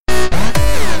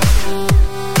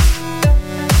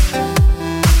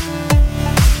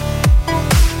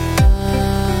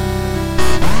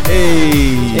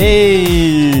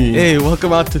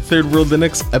Welcome out to Third World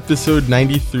Linux, episode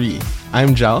 93.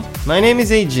 I'm Jao. My name is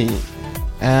AG.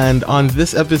 And on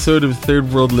this episode of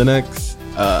Third World Linux,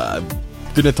 I'm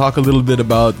going to talk a little bit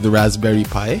about the Raspberry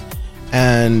Pi.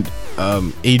 And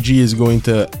AG is going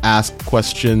to ask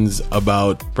questions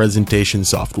about presentation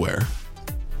software.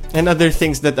 And other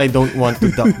things that I don't want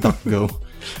to go.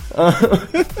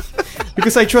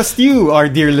 Because I trust you, our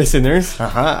dear listeners.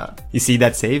 Haha. You see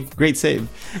that save? Great save.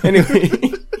 Anyway.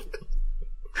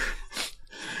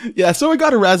 Yeah, so I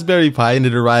got a Raspberry Pi and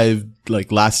it arrived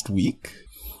like last week.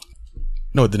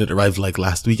 No, it didn't arrive like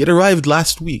last week. It arrived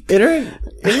last week. It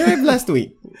arrived last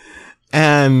week.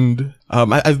 And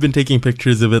I've been taking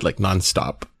pictures of it like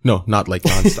nonstop. No, not like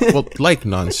nonstop. Well, like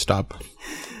nonstop.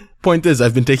 Point is,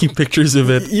 I've been taking pictures of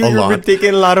it a lot. You've been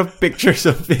taking a lot of pictures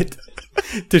of it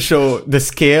to show the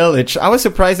scale. I was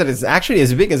surprised that it's actually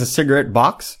as big as a cigarette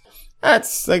box.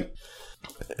 That's like,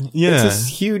 yeah, it's as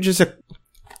huge as a.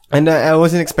 And I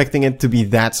wasn't expecting it to be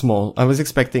that small. I was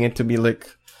expecting it to be like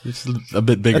it's a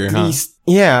bit bigger, at least,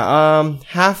 yeah,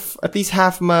 at least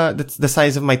half that's the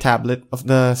size of my tablet, of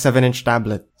the 7-inch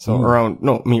tablet. So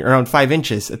around 5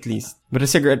 inches at least. But a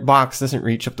cigarette box doesn't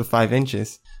reach up to 5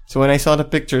 inches. So when I saw the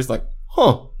pictures, like,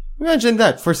 imagine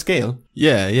that for scale.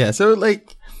 Yeah. So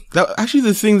like, actually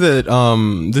the thing that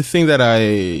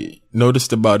I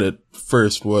noticed about it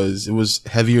first was it was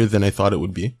heavier than I thought it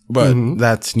would be, but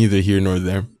that's neither here nor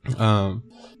there.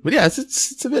 But yeah,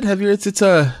 it's a bit heavier.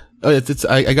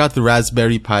 I got the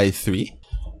Raspberry Pi 3,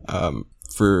 because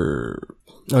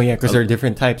there are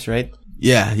different types, right?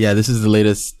 Yeah, this is the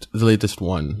latest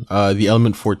one, the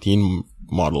Element 14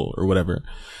 model or whatever.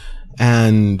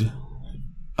 And,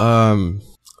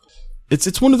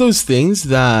 it's one of those things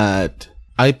that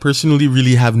I personally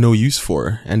really have no use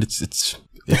for. And it's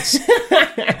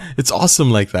it's awesome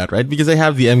like that, right? Because I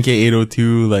have the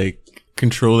MK802, like,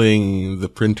 controlling the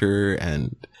printer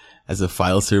and as a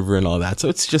file server and all that. So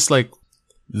it's just like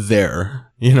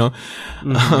there, you know?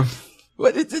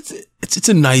 But it's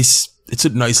a nice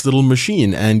little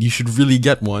machine and you should really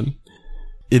get one.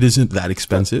 It isn't that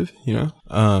expensive, you know?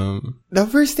 The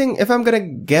first thing, if I'm gonna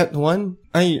get one,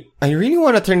 I really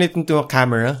want to turn it into a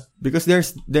camera because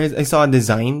I saw a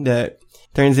design that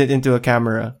turns it into a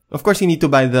camera. Of course, you need to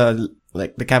buy the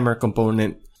camera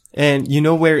component, and you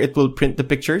know where it will print the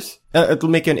pictures. It will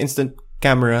make you an instant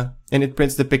camera, and it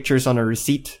prints the pictures on a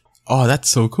receipt. Oh, that's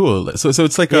so cool! So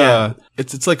it's like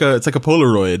it's like a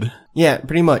Polaroid. Yeah,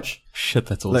 pretty much. Shit,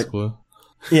 that's old school.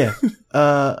 Yeah.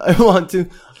 I want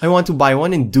to buy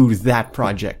one and do that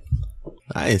project.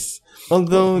 Nice.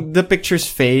 Although the pictures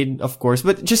fade, of course,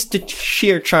 but just the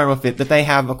sheer charm of it, that I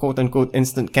have a quote-unquote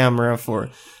instant camera for,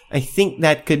 I think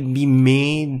that could be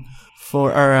made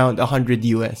for around 100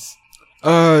 US.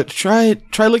 Try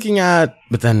looking at,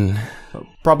 but then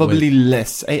probably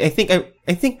less. I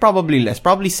think probably less,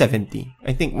 probably 70.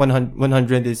 I think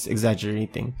 100 is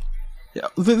exaggerating. Yeah,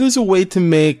 there's a way to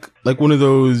make like one of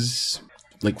those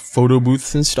like photo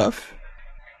booths and stuff.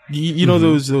 You know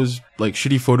those like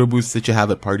shitty photo booths that you have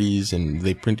at parties and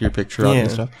they print your picture out and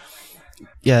stuff.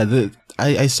 Yeah,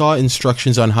 I saw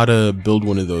instructions on how to build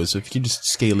one of those. So if you could just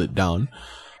scale it down.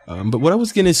 But what I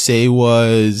was gonna say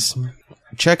was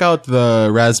check out the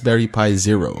Raspberry Pi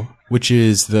Zero, which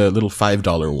is the little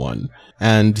 $5 one,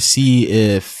 and see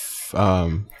if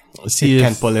can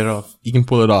pull it off. You can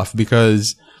pull it off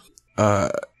because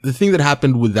the thing that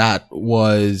happened with that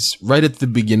was right at the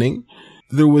beginning,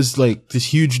 there was like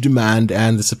this huge demand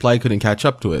and the supply couldn't catch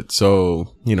up to it.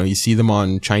 So, you know, you see them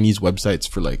on Chinese websites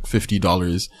for like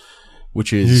 $50,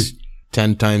 which is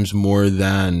 10 times more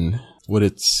than what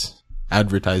it's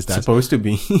advertised as. Supposed to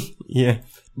be. Yeah.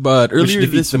 But earlier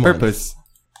this month. Purpose.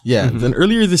 Yeah. Then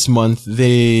earlier this month,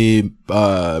 they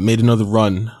made another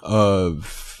run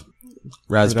of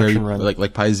Raspberry,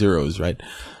 like Pi Zeros, right?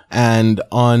 And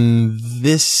on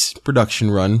this production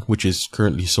run, which is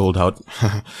currently sold out,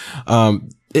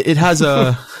 it has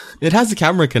a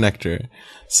camera connector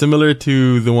similar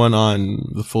to the one on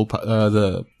the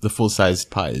full-sized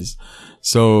Pis.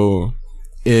 So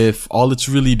if all it's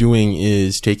really doing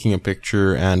is taking a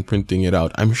picture and printing it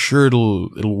out, I'm sure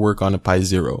it'll work on a Pi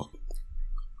Zero.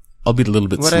 Albeit a little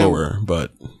bit slower,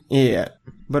 but yeah.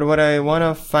 But what I want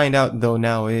to find out though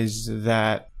now is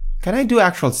that, can I do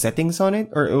actual settings on it,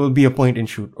 or it will be a point and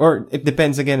shoot? Or it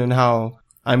depends again on how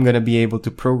I'm going to be able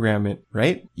to program it,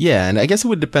 right? Yeah, and I guess it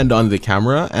would depend on the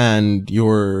camera and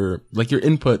your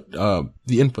input, the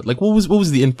input. Like what was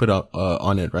the input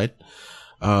on it, right?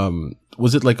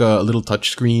 Was it like a little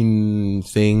touchscreen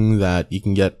thing that you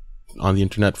can get on the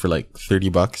internet for like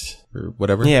 $30 or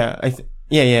whatever? Yeah,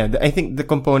 Yeah. I think the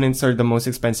components are the most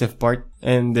expensive part.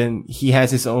 And then he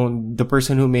has his own, the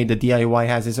person who made the DIY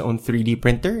has his own 3D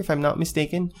printer, if I'm not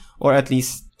mistaken. Or at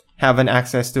least has an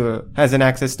access to a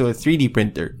 3D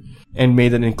printer. And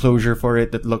made an enclosure for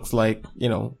it that looks like,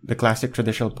 the classic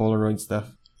traditional Polaroid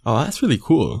stuff. Oh, that's really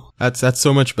cool. That's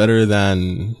so much better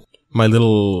than my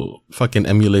little fucking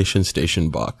emulation station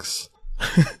box.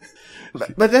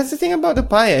 But that's the thing about the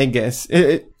Pi, I guess.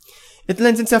 It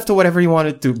lends itself to whatever you want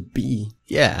it to be.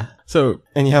 Yeah. So,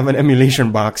 and you have an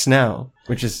emulation box now,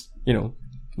 which is,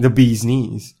 the bee's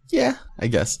knees. Yeah, I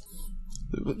guess.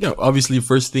 Obviously,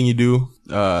 first thing you do,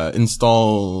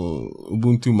 install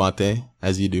Ubuntu Mate,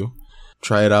 as you do.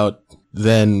 Try it out.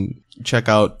 Then check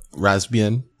out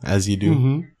Raspbian, as you do.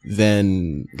 Mm-hmm.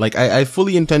 Then, I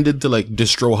fully intended to,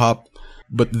 distro hop,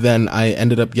 but then I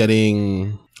ended up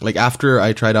getting... after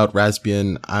I tried out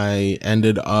Raspbian, I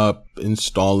ended up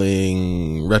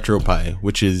installing RetroPie,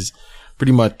 which is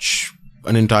pretty much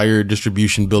an entire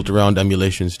distribution built around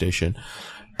emulation station.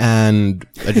 And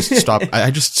I just stopped.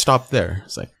 I just stopped there.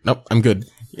 It's like, nope, I'm good.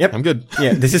 Yep. I'm good.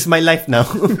 Yeah, this is my life now.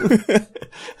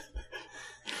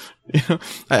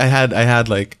 I had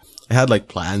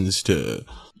plans to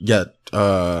get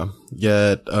an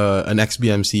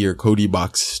XBMC or Kodi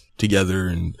box together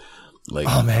and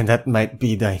oh man, that might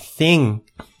be the thing.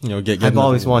 I've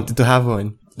always wanted to have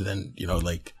one. Then,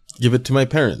 give it to my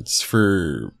parents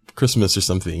for Christmas or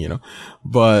something,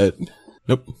 But,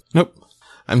 nope.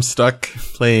 I'm stuck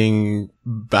playing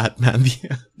Batman,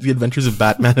 the Adventures of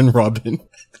Batman and Robin.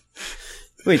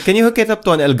 Wait, can you hook it up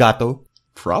to an Elgato?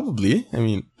 Probably. I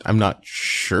mean, I'm not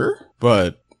sure,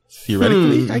 but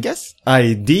theoretically, I guess.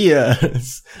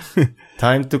 Ideas.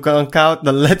 Time to conk out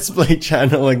the Let's Play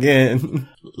channel again.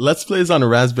 Let's Plays on a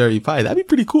Raspberry Pi. That'd be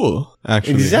pretty cool,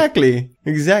 actually.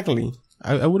 Exactly.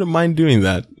 I wouldn't mind doing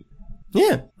that.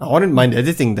 Yeah, I wouldn't mind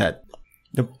editing that.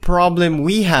 The problem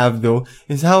we have, though,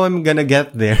 is how I'm gonna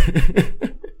get there.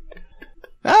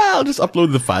 I'll just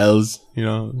upload the files,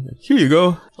 Here you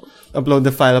go. Upload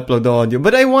the file, upload the audio.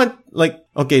 But I want,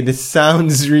 okay, this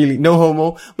sounds really, no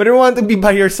homo, but I want to be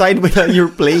by your side while you're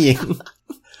playing.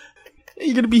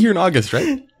 You're gonna be here in August,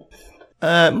 right?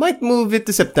 Might move it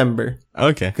to September.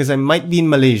 Okay. Because I might be in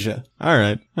Malaysia.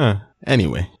 Alright.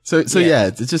 Anyway. So yeah,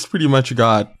 it's just pretty much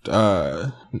got,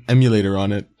 an emulator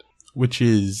on it, which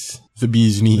is the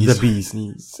bee's knees. The bee's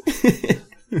knees.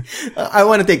 I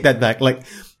want to take that back.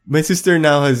 My sister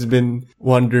now has been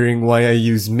wondering why I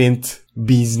use Mint,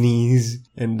 bee's knees,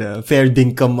 and, fair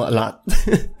dinkum a lot.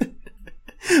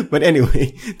 But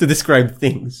anyway, to describe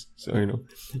things. So,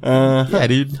 yeah,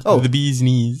 dude. Oh. The bee's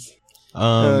knees.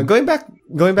 Going back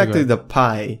to the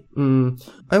Pi.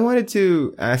 I wanted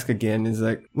to ask again, is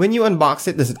when you unbox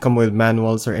it, does it come with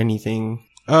manuals or anything?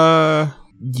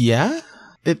 Yeah.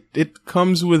 It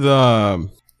comes with,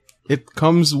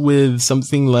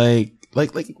 something like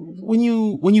when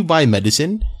you buy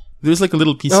medicine, there's a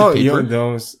little piece of paper.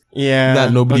 Those. Yeah.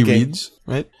 That nobody reads,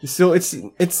 right? So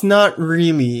it's not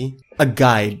really a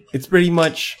guide. It's pretty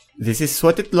much, this is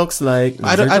what it looks like.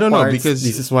 I don't know, because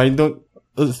this is why you don't.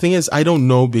 The thing is, I don't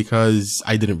know because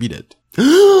I didn't read it.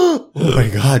 Oh my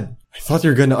god. I thought you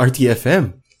were gonna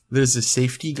RTFM. There's a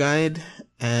safety guide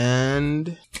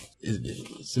and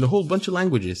it's in a whole bunch of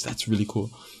languages. That's really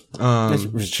cool.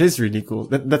 Which is really cool.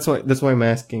 That's why I'm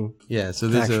asking. Yeah, so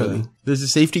there's a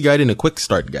safety guide and a quick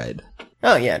start guide.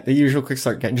 Oh yeah, the usual quick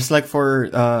start guide. Just like for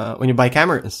when you buy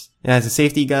cameras. It has a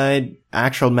safety guide,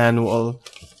 actual manual,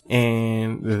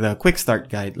 and the quick start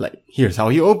guide. Here's how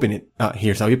you open it.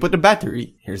 Here's how you put the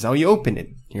battery. Here's how you open it.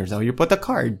 Here's how you put the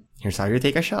card. Here's how you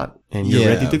take a shot. And you're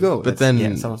ready to go. But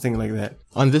then something like that.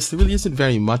 On this, there really isn't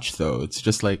very much though. It's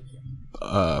just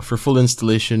for full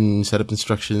installation setup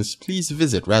instructions, please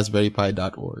visit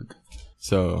raspberrypi.org.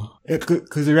 So,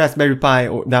 because the Raspberry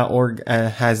Pi.org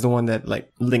has the one that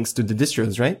links to the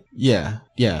distros, right? Yeah.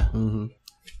 Mm-hmm.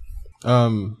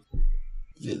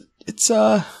 It's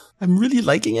I'm really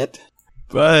liking it,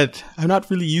 but I'm not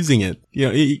really using it.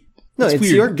 It's weird.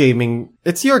 your gaming.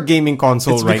 It's your gaming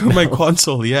console it's right now. It's my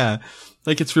console, yeah.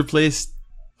 It's replaced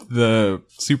the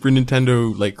Super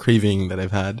Nintendo craving that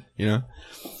I've had,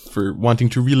 for wanting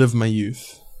to relive my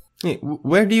youth. Hey,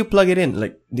 where do you plug it in?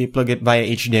 Do you plug it via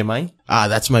HDMI?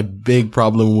 That's my big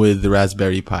problem with the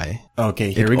Raspberry Pi.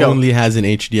 Okay, here we go. It only has an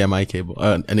HDMI cable,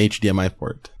 an HDMI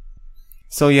port.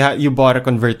 So you bought a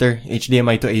converter,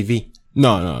 HDMI to AV?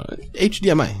 No,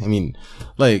 HDMI.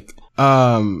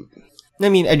 I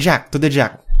mean, a jack to the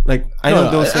jack. I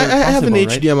know those are possible, I have an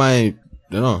HDMI. Right?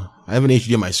 No, I have an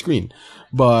HDMI screen,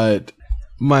 but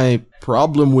my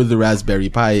problem with the Raspberry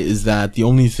Pi is that the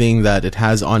only thing that it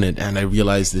has on it, and I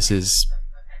realize this is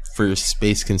for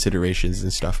space considerations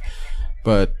and stuff.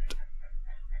 But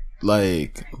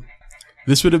like,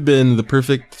 this would have been the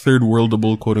perfect third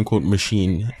worldable quote unquote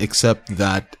machine, except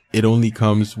that it only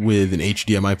comes with an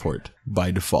HDMI port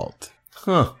by default.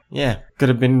 Huh. Yeah. Could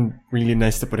have been really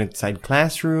nice to put inside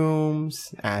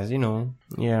classrooms, as you know.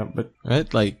 Yeah, but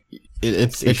right, like it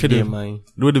HDMI.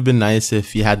 It would have been nice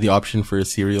if you had the option for a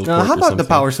serial port. How about the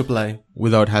power supply?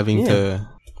 Without having to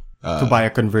buy a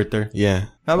converter. Yeah.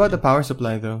 How about the power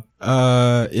supply though?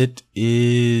 It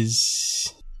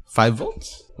is 5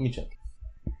 volts. Let me check.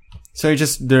 So you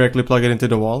just directly plug it into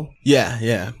the wall?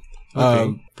 Yeah.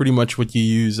 Okay. Pretty much what you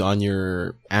use on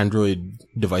your Android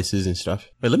devices and stuff.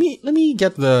 Wait, let me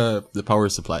get the power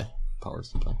supply.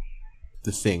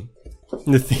 The thing.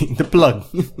 The plug.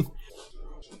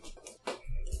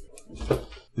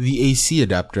 The AC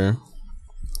adapter.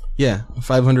 Yeah,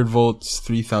 500 volts,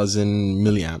 3000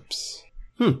 milliamps.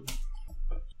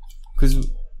 Because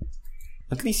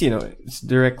at least, it's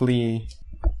directly...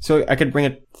 So I could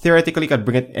theoretically could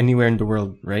bring it anywhere in the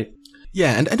world, right?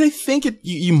 Yeah, and I think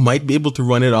you might be able to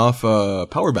run it off a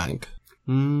power bank.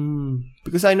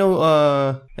 Because I know,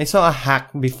 I saw a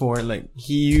hack before, like,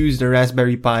 he used a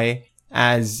Raspberry Pi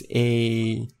as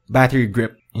a battery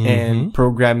grip and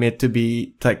program it to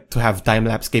have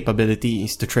time-lapse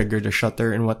capabilities to trigger the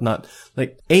shutter and whatnot.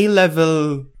 Like,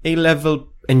 A-level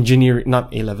engineering,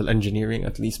 not A-level engineering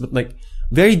at least, but like,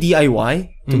 very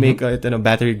DIY to make it in a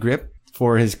battery grip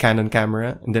for his Canon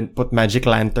camera, and then put Magic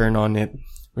Lantern on it,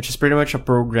 which is pretty much a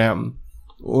program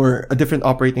or a different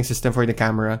operating system for the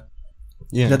camera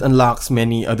that unlocks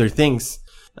many other things.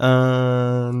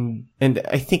 And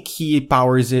I think he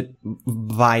powers it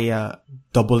via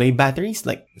AA batteries,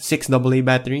 like 6 AA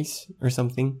batteries or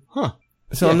something.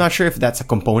 So I'm not sure if that's a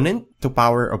component to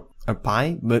power a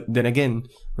Pi, but then again,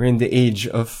 we're in the age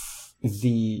of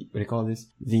the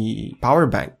power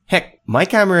bank. Heck, my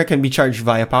camera can be charged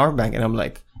via power bank, and I'm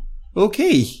like,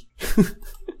 okay.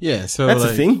 Yeah, so that's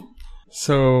a thing.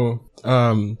 So,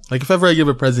 like if ever I give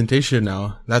a presentation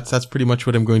now, that's pretty much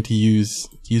what I'm going to use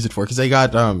it for. Cause I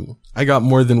got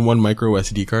more than one micro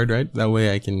SD card, right? That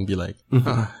way I can be like,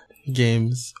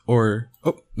 games, or,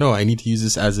 oh, no, I need to use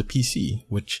this as a PC,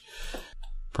 which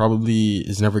probably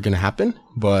is never going to happen.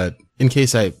 But in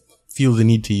case I feel the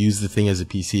need to use the thing as a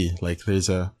PC, like there's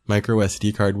a micro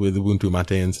SD card with Ubuntu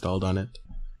Mate installed on it.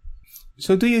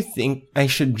 So do you think I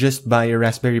should just buy a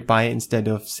Raspberry Pi instead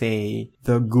of, say,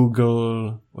 the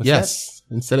Google... Yes.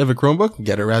 Instead of a Chromebook,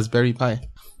 get a Raspberry Pi.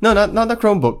 No, not a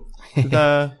Chromebook.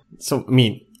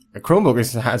 A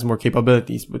Chromebook has more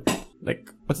capabilities, but like,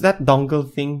 what's that dongle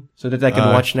thing? So that I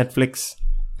can watch Netflix?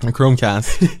 A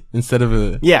Chromecast instead of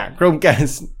a... Yeah,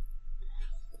 Chromecast.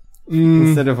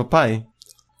 Instead of a Pi.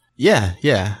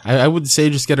 Yeah. I would say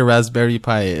just get a Raspberry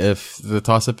Pi. If the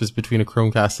toss-up is between a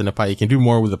Chromecast and a Pi, you can do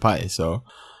more with a Pi, so...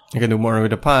 I can do more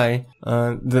with a Pi.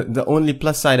 The only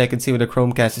plus side I can see with a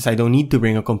Chromecast is I don't need to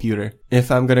bring a computer.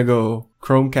 If I'm gonna go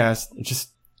Chromecast,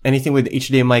 just anything with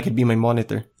HDMI could be my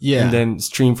monitor. Yeah. And then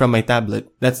stream from my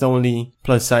tablet. That's the only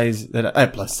plus size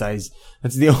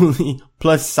That's the only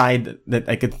plus side that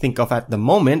I could think of at the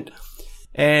moment.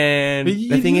 And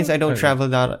the thing is, I don't travel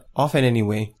that often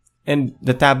anyway. And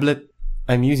the tablet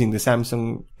I'm using, the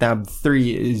Samsung Tab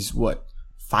 3, is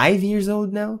 5 years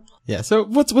old now? Yeah, so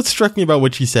what struck me about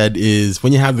what she said is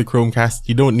when you have the Chromecast,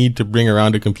 you don't need to bring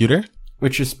around a computer.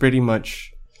 Which is pretty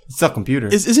much... It's a computer.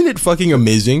 Isn't it fucking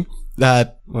amazing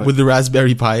that with the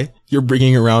Raspberry Pi, you're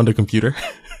bringing around a computer?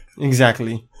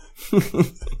 Exactly.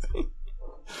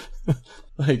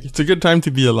 Like, it's a good time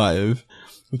to be alive.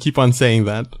 We keep on saying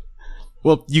that.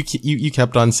 Well, you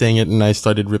kept on saying it, and I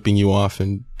started ripping you off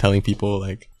and telling people,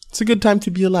 like, it's a good time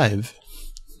to be alive.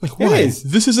 Like, why? It is.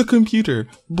 This is a computer.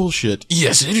 Bullshit.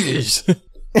 Yes, it is.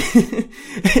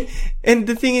 And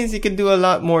the thing is, you can do a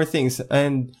lot more things,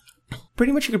 and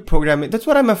pretty much you can program it. That's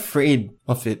what I'm afraid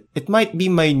of it. It might be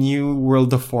my new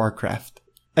World of Warcraft.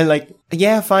 And like,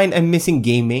 yeah, fine, I'm missing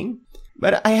gaming,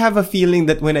 but I have a feeling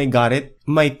that when I got it,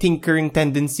 my tinkering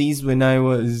tendencies when I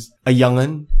was a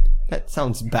young'un, that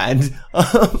sounds bad.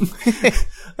 I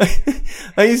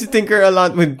used to tinker a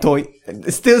lot with toy.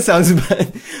 It still sounds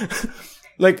bad.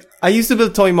 Like, I used to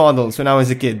build toy models when I was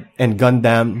a kid, and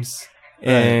Gundams,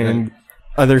 and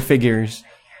other figures.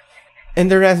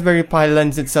 And the Raspberry Pi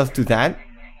lends itself to that.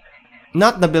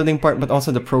 Not the building part, but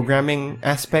also the programming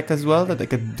aspect as well, that I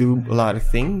could do a lot of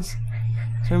things.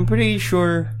 So I'm pretty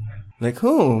sure, like,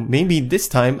 maybe this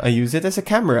time I use it as a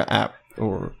camera app.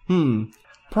 Or,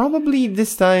 probably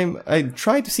this time I'd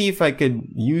try to see if I could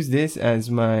use this as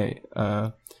my,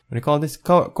 what do you call this?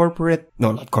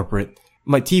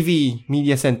 My TV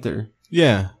media center.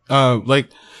 Yeah. Like,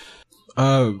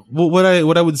 Well, what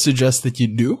I would suggest that you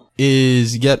do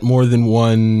is get more than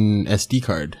one SD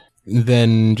card.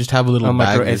 Then just have a little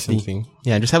bag or something.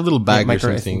 Yeah, just have a little bag or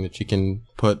something SD. That you can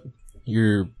put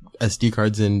your SD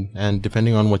cards in, and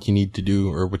depending on what you need to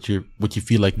do or what you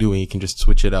feel like doing, you can just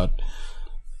switch it out.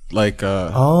 Like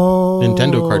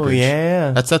Nintendo cartridge.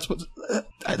 Yeah. That's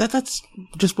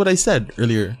just what I said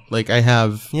earlier. Like I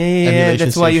have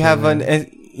That's why you have I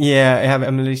have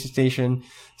emulation station.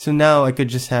 So now I could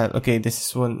just have this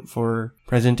is one for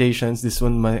presentations, this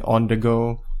one my on the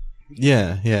go.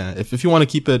 Yeah. If you want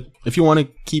to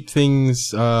keep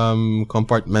things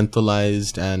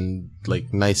compartmentalized and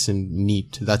like nice and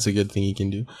neat, that's a good thing you can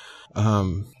do.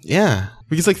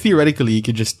 Because like theoretically you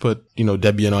could just put,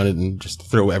 Debian on it and just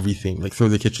throw everything, like throw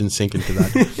the kitchen sink into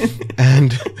that.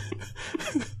 And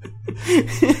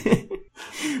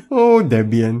oh,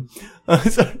 Debian.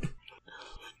 Sorry.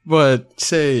 But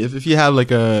say if you have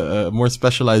like a more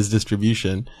specialized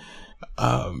distribution,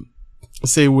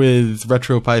 say with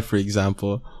RetroPie, for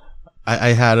example,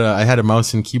 I had a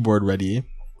mouse and keyboard ready,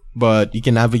 but you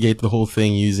can navigate the whole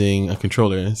thing using a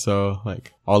controller. So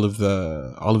like all of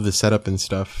the setup and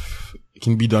stuff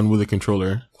can be done with a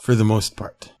controller for the most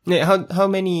part. Yeah, how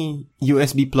many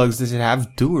USB plugs does it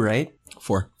have? 2, right?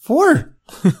 4. 4?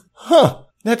 Huh.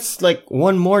 That's like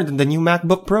one more than the new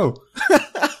MacBook Pro.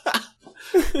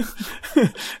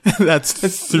 That's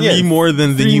 3 more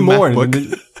than the new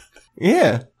MacBook.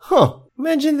 Yeah. Huh.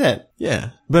 Imagine that.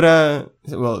 Yeah. But,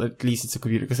 well, at least it's a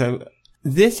computer, because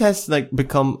this has like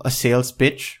become a sales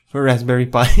pitch for Raspberry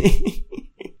Pi.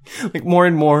 Like more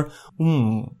and more,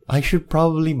 I should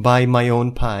probably buy my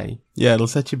own Pi. Yeah, it'll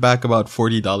set you back about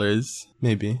 $40,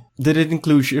 maybe. Did it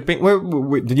include shipping? Where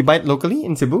did you buy it locally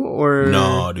in Cebu or?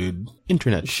 No, dude.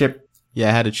 Internet. Shipped. Yeah,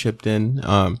 I had it shipped in.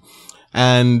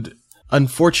 And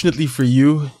unfortunately for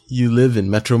you, you live in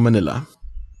Metro Manila.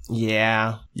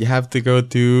 Yeah. You have to go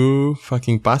to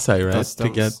fucking Pasay, right? Customs.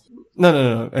 To get.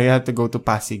 No. I have to go to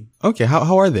Pasig. Okay,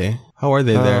 how are they? How are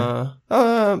they there?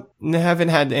 I haven't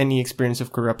had any experience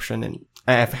of corruption, and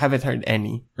I haven't heard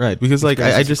any. Right, because like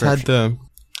I just had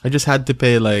to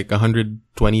pay like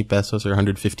 120 pesos or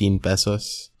 115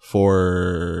 pesos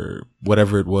for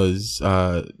whatever it was.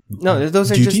 No,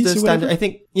 those are just the standard. I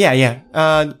think. Yeah.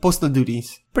 Postal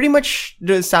duties. Pretty much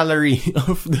the salary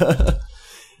of the.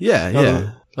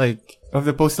 Yeah. Like of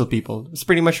the postal people. It's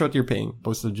pretty much what you're paying,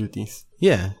 postal duties.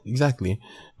 Yeah, exactly.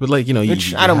 But like,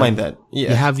 which I don't mind that. Yeah.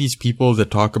 You have these people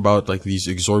that talk about like these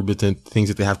exorbitant things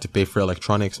that they have to pay for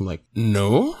electronics. I'm like,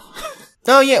 no.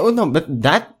 Oh yeah, well no, but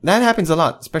that happens a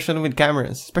lot, especially with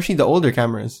cameras, especially the older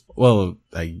cameras. Well,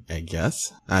 I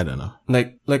guess. I don't know.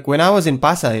 Like when I was in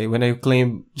Pasay, when I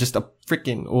claimed just a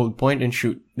freaking old point and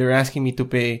shoot, they're asking me to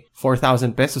pay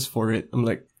 4,000 pesos for it. I'm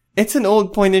like, it's an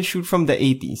old point and shoot from the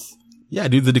 80s. Yeah,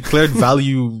 dude, the declared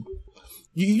value.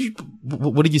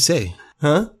 What did you say?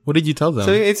 Huh? What did you tell them?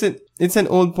 So it's an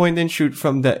old point and shoot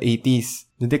from the 80s.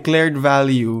 The declared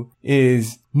value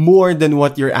is more than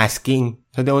what you're asking.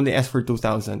 So they only ask for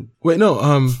 2,000. Wait,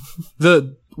 no.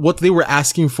 What they were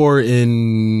asking for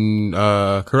in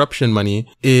corruption money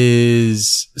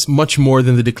is much more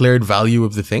than the declared value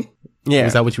of the thing. Yeah.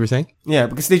 Is that what you were saying? Yeah,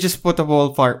 because they just put a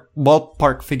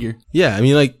ballpark figure. Yeah, I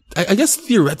mean, like, I guess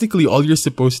theoretically all you're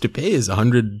supposed to pay is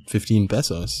 115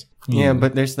 pesos. Yeah,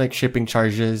 but there's like shipping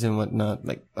charges and whatnot.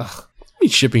 Like, ugh. I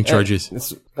mean, shipping charges.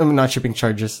 Not shipping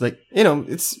charges. Like,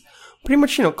 it's pretty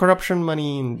much, corruption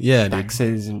money and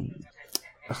taxes and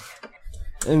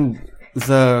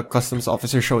the customs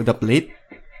officer showed up late.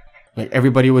 Like,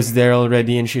 everybody was there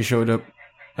already and she showed up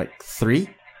like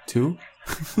 2.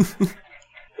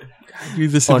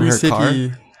 Dude, the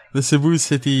Cebu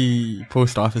City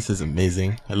post office is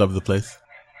amazing. I love the place.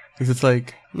 Because it's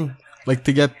like to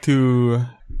get to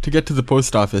the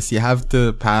post office, you have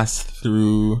to pass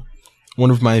through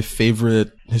one of my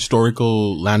favorite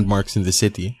historical landmarks in the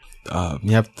city.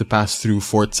 You have to pass through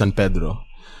Fort San Pedro.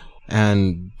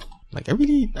 And like I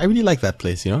really like that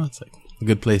place, It's like a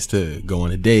good place to go on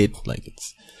a date, like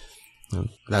it's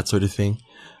that sort of thing.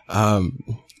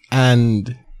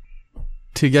 And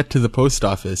to get to the post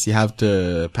office, you have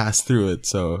to pass through it,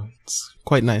 so it's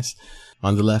quite nice.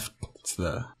 On the left, it's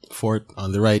the fort.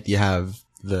 On the right, you have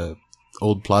the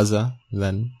old plaza.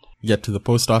 Then you get to the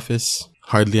post office.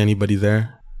 Hardly anybody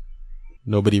there.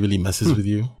 Nobody really messes with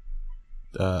you.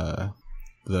 The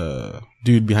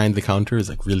dude behind the counter is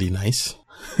like really nice.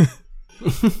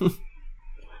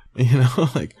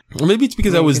 Like, or maybe it's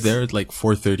because I was there at like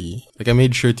 4:30. Like, I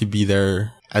made sure to be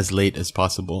there as late as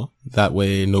possible. That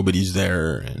way nobody's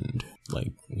there and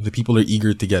like the people are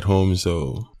eager to get home,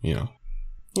 so, Yeah,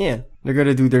 they're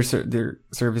gonna do their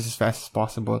service as fast as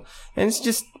possible. And it's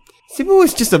Cebu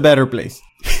is just a better place.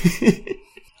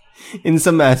 In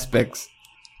some aspects.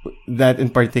 That in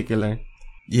particular.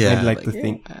 Yeah. I'd like to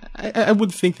think. I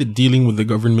would think that dealing with the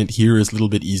government here is a little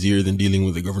bit easier than dealing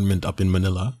with the government up in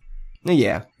Manila.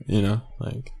 Yeah. You know,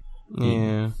 like.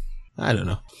 Yeah. I don't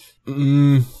know.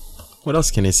 What else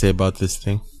can I say about this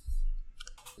thing?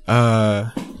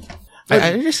 I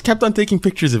just kept on taking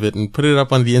pictures of it and put it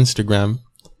up on the Instagram.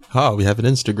 Oh, we have an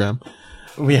Instagram.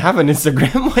 We have an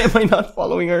Instagram? Why am I not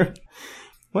following our...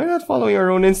 Why not following our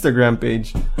own Instagram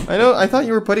page? I thought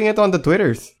you were putting it on the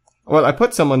Twitters. Well, I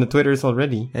put some on the Twitters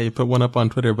already. Yeah, you put one up on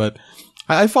Twitter, but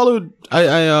I followed.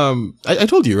 I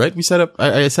told you, right? I set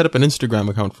up an Instagram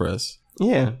account for us.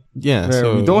 Yeah. Yeah.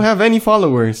 So we don't have any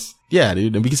followers. Yeah,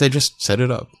 dude. Because I just set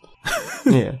it up.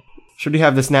 Yeah. Should we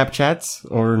have the Snapchats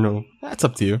or no? That's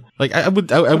up to you. Like I would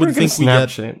think we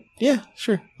Snapchat. get. Yeah,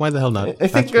 sure. Why the hell not? I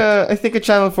think a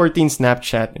Channel 14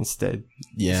 Snapchat instead.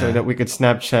 Yeah. So that we could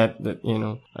Snapchat that, you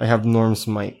know, I have Norm's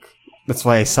mic. That's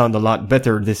why I sound a lot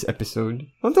better this episode.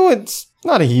 Although it's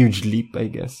not a huge leap, I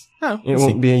guess. Oh, it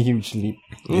won't be a huge leap.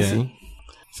 We'll see.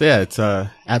 So yeah, it's at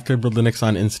Linux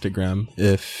on Instagram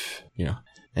if, you know,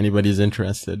 anybody's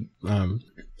interested.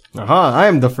 I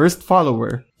am the first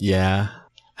follower. Yeah.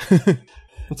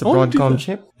 It's a Broadcom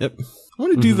chip. Yep. I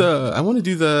want to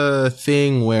do the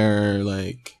thing where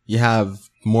like you have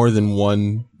more than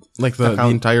one, like the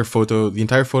entire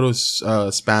photo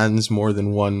spans more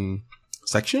than one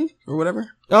section or whatever.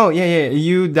 Oh yeah.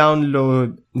 You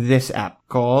download this app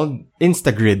called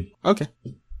Instagrid. Okay.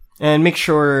 And make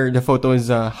sure the photo is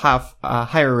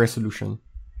higher resolution.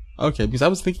 Okay, because I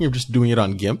was thinking of just doing it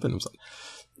on GIMP, and I was like,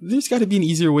 there's got to be an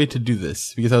easier way to do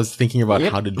this, because I was thinking about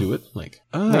how to do it. Like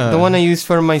the one I used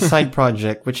for my side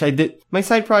project, which I did. My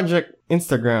side project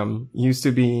Instagram used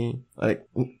to be like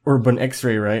Urban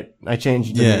X-Ray, right? I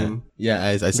changed the name. Yeah,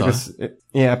 I saw. Because,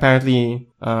 apparently,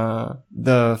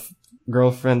 the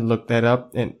girlfriend looked that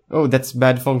up and, that's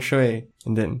bad feng shui.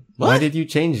 And then, why did you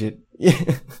change it?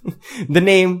 The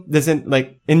name doesn't,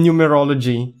 like, in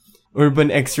numerology, Urban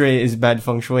X-Ray is bad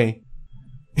feng shui.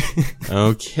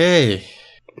 Okay.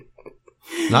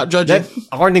 Not judging.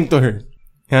 According to her.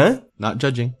 Huh? Not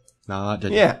judging.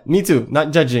 Yeah, me too.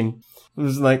 Not judging. It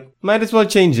was like, might as well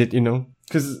change it, you know,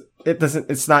 because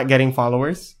it's not getting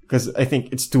followers, because I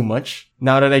think it's too much.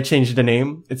 Now that I changed the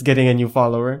name, it's getting a new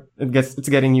follower. It's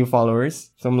getting new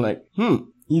followers. So I'm like,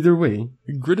 either way.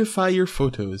 Gridify your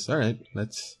photos. All right.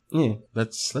 Let's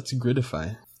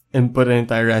gridify. And put an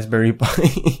entire Raspberry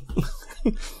Pi.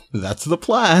 That's the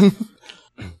plan.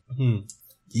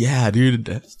 Yeah, dude.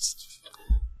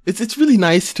 It's really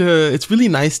nice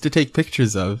to take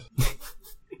pictures of.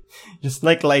 Just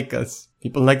like us.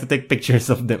 People like to take pictures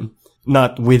of them,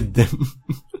 not with them.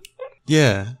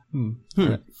 Yeah.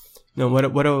 Right.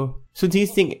 No, so do you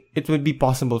think it would be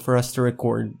possible for us to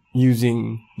record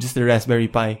using just the Raspberry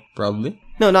Pi? Probably.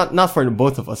 No, not for the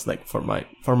both of us, like for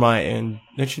my end.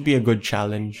 That should be a good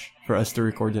challenge for us to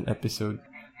record an episode.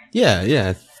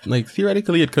 Yeah. Like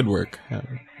theoretically it could work.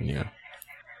 Yeah.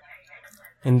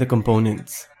 And the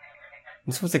components.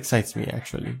 This what excites me,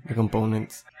 actually. The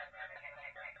components.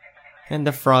 And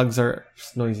the frogs are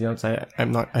just noisy outside.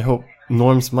 I hope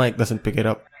Norm's mic doesn't pick it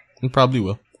up. It probably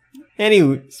will.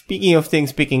 Anyway, speaking of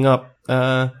things picking up,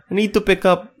 I need to pick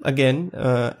up again,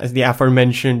 as the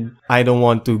aforementioned, I don't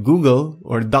want to Google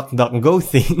or DuckDuckGo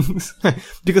things.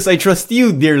 Because I trust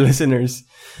you, dear listeners.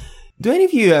 Do any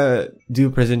of you do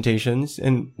presentations?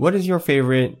 And what is your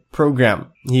favorite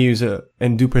program you use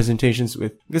and do presentations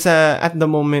with? Because at the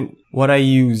moment, what I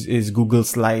use is Google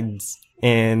Slides.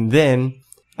 And then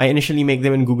I initially make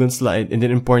them in Google Slide and then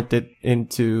import it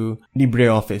into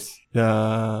LibreOffice,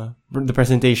 the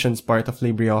presentations part of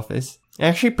LibreOffice. I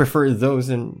actually prefer those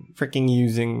than freaking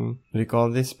using, what do you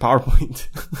call this? PowerPoint.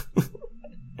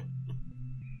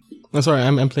 Oh, sorry,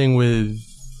 I'm playing with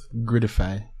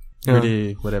Gridify.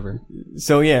 Whatever.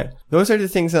 So yeah, those are the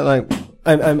things that like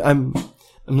I'm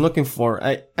looking for.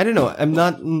 I don't know. I'm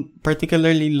not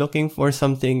particularly looking for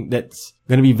something that's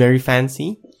gonna be very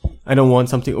fancy. I don't want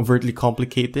something overtly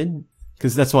complicated,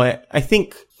 because that's why I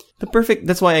think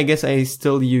that's why I guess I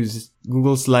still use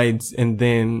Google Slides and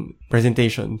then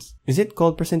presentations. Is it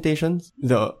called presentations?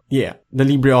 The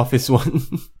LibreOffice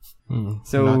one.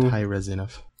 So not high res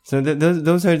enough. So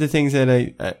those are the things that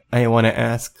I want to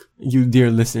ask you, dear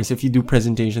listeners, if you do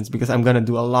presentations, because I'm gonna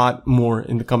do a lot more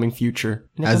in the coming future.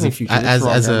 As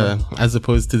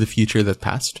opposed to the future that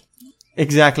passed.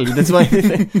 Exactly. That's why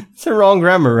it's a wrong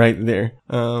grammar right there.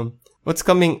 What's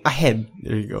coming ahead?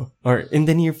 There you go. Or in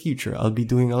the near future, I'll be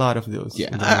doing a lot of those.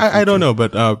 Yeah, I don't know,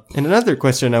 but and another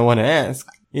question I want to ask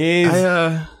is,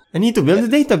 I need to build a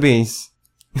database.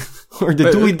 Or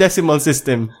the Dewey Decimal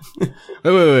System.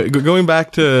 wait. Going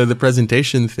back to the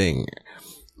presentation thing.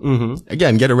 Mm-hmm.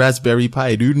 Again, get a Raspberry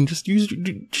Pi, dude, and just use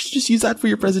that for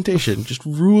your presentation. Just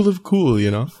rule of cool, you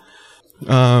know?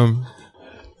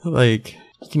 Like,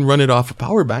 you can run it off a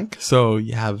power bank. So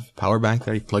you have power bank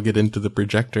there, you plug it into the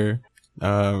projector.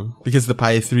 Because the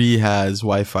Pi 3 has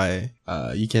Wi-Fi,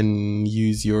 you can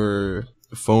use your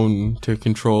phone to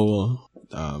control,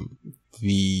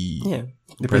 the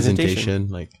presentation.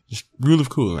 Like, just rule of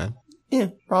cool, man. Yeah,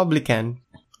 probably can.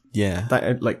 Yeah.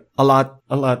 Like, a lot,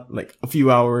 like, a few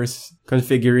hours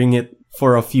configuring it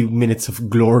for a few minutes of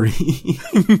glory.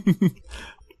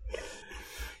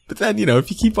 But then, you know,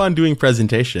 if you keep on doing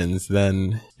presentations,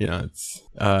 then, you know, it's,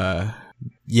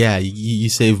 yeah, you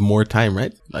save more time,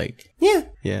 right? Like, yeah.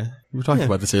 We were talking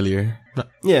about this earlier.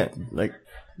 Yeah, like,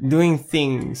 doing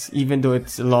things, even though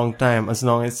it's a long time, as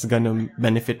long as it's gonna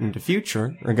benefit in the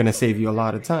future, or gonna save you a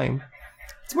lot of time,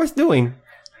 it's worth doing.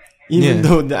 Even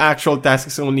though the actual task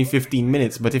is only 15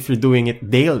 minutes, but if you're doing it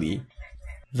daily,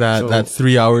 that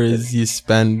 3 hours you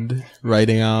spend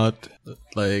writing out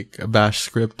like a bash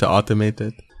script to automate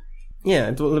it. Yeah,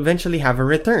 it will eventually have a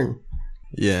return.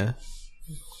 Yeah.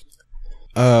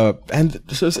 And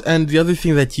the other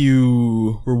thing that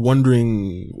you were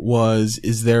wondering was,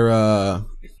 is there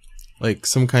like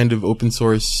some kind of open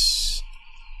source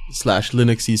 /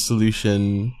 Linuxy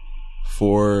solution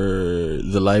for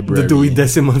the library? The Dewey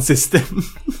Decimal System.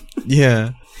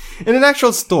 Yeah. In an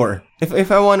actual store.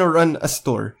 If I want to run a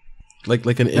store. Like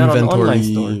an inventory, an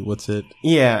store. What's it?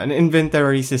 Yeah, an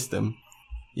inventory system.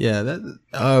 Yeah,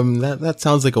 that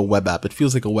sounds like a web app. It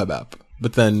feels like a web app.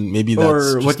 But then maybe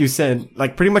that's or what you said,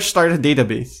 like pretty much start a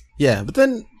database. Yeah, but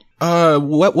then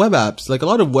web apps, like a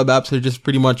lot of web apps are just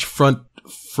pretty much front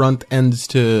ends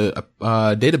to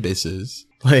databases.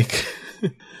 Like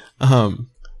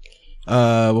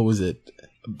what was it?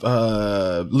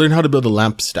 Learn how to build a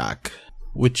LAMP stack,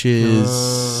 which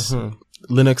is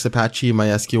Linux, Apache,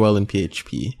 MySQL, and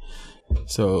PHP.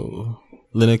 So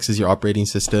Linux is your operating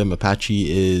system,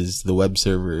 Apache is the web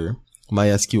server,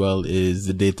 MySQL is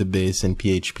the database, and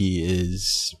PHP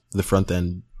is the front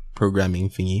end programming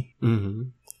thingy. Mm-hmm.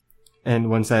 And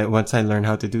once I learn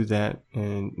how to do that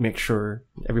and make sure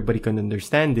everybody can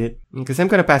understand it, because I'm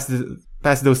gonna pass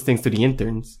those things to the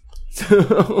interns.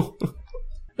 So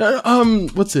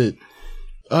what's it?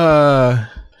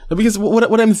 Because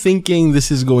what I'm thinking this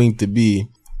is going to be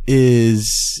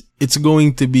is it's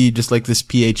going to be just like this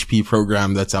PHP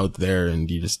program that's out there,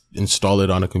 and you just install it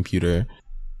on a computer.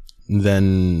 And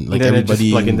then like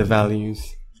everybody just plug in the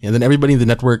values. And then everybody in the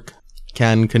network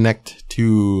can connect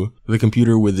to the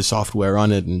computer with the software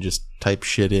on it and just type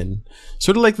shit in.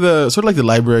 Sort of like the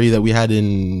library that we had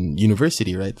in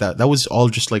university, right? That was all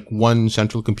just like one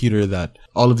central computer that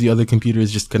all of the other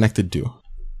computers just connected to.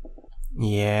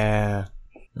 Yeah.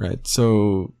 Right.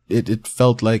 So it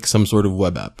felt like some sort of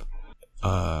web app.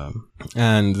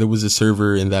 And there was a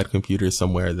server in that computer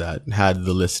somewhere that had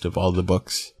the list of all the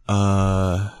books.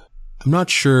 I'm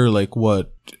not sure like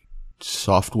what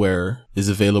software is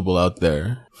available out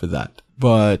there for that,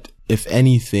 but if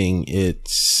anything,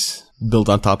 it's built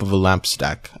on top of a LAMP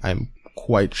stack. I'm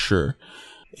quite sure.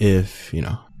 If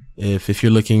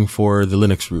you're looking for the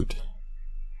Linux root,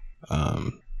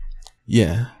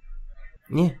 yeah.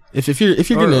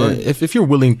 If you're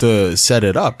willing to set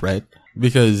it up, right?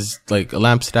 Because like a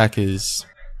LAMP stack is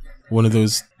one of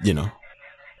those,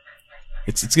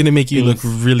 it's gonna make you look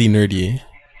really nerdy.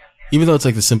 Even though it's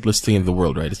like the simplest thing in the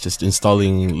world, right? It's just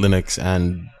installing Linux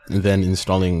and then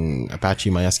installing Apache,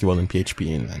 MySQL, and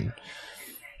PHP, and then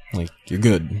like you're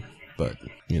good. But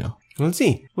we'll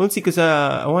see, because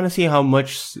I want to see how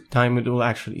much time it will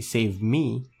actually save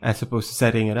me as opposed to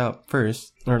setting it up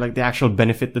first, or like the actual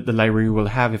benefit that the library will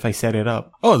have if I set it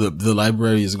up. Oh, the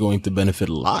library is going to benefit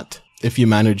a lot if you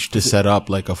manage to set up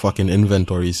like a fucking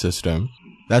inventory system.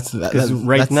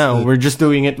 Because now we're just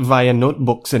doing it via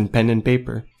notebooks and pen and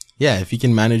paper. Yeah, if you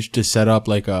can manage to set up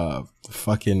like a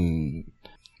fucking,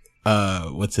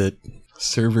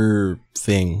 server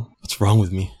thing. What's wrong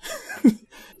with me?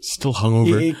 Still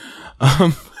hungover.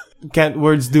 Can't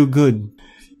words do good?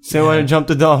 So I want to jump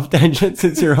to the off tangent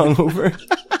since you're hungover.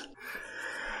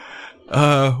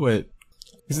 Wait.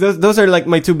 Those are like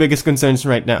my two biggest concerns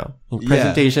right now.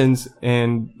 Presentations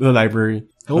and the library.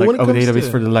 Well, like a database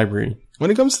for the library.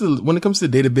 When it comes to the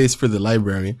database for the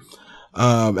library,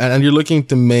 and you're looking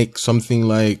to make something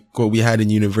like what we had in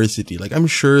university. Like, I'm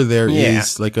sure there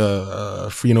is like a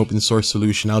free and open source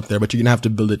solution out there, but you're going to have to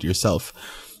build it yourself.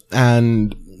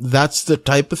 And that's the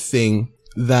type of thing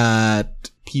that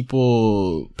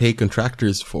people pay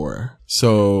contractors for.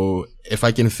 So if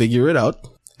I can figure it out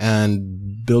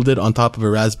and build it on top of a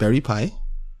Raspberry Pi,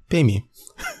 pay me.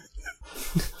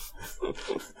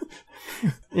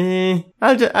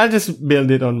 I'll just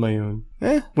build it on my own.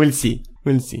 We'll see.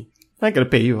 Not gonna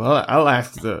pay you. I'll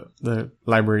ask the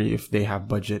library if they have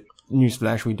budget.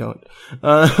 Newsflash, we don't.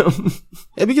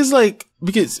 Yeah, because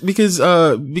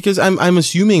I'm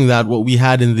assuming that what we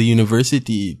had in the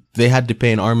university, they had to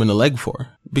pay an arm and a leg for.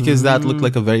 Because that looked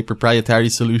like a very proprietary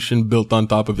solution built on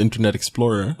top of Internet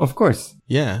Explorer. Of course.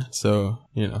 Yeah, so,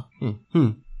 you know.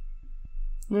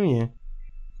 Oh, yeah.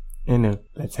 And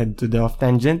let's head to the off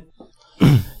tangent.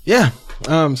 Yeah.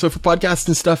 So for podcasts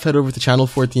and stuff, head over to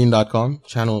channel14.com.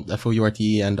 Channel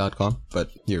FOURTEN.com.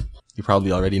 But you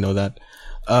probably already know that.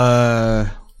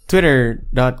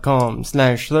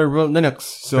 Twitter.com/ThirdWorldLinux.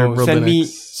 So send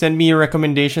me your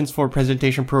recommendations for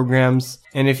presentation programs.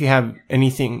 And if you have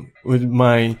anything with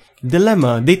my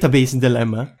database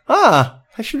dilemma.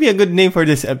 That should be a good name for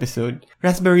this episode.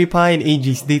 Raspberry Pi and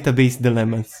AG's database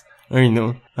dilemmas. Or,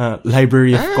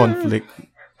 library of conflict.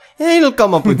 It'll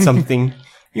come up with something.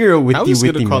 You're a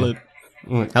witty man.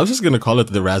 I was just gonna call it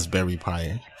the Raspberry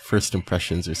Pi First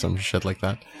Impressions or some shit like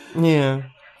that. Yeah.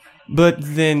 But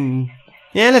then,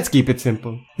 let's keep it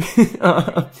simple.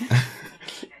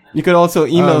 You could also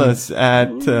email us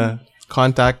at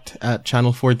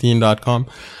contact@channel14.com.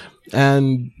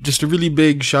 And just a really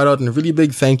big shout out and a really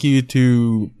big thank you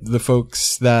to the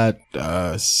folks that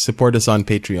support us on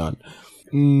Patreon.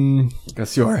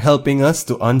 Because you are helping us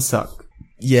to unsuck.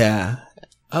 Yeah.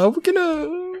 We're gonna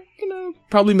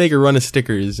probably make a run of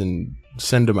stickers and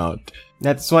send them out.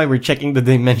 That's why we're checking the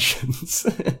dimensions.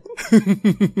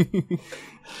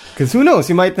 Because who knows,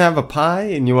 you might have a Pi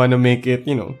and you want to make it,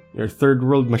 your third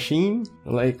world machine.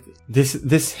 Like,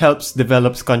 this helps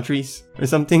develops countries or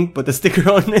something. Put a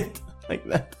sticker on it like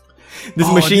that.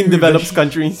 This machine develops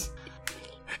countries.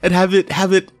 And have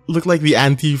it look like the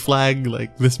anti-flag,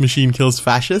 like this machine kills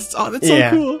fascists. Oh, that's so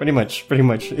cool. Pretty much.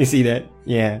 You see that?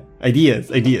 Yeah.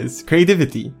 Ideas.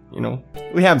 Creativity,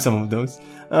 We have some of those.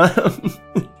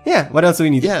 What else do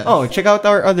we need? Yeah. Oh, check out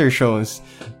our other shows.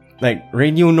 Like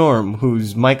Radio Norm,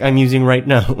 whose mic I'm using right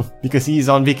now because he's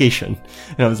on vacation.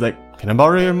 And I was like, can I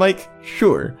borrow your mic?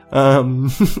 Sure.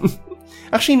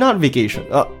 Actually not vacation.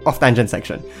 Off tangent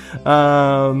section.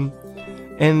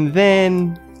 And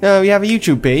then we have a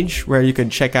YouTube page where you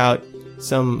can check out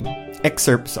some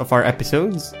excerpts of our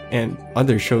episodes, and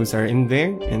other shows are in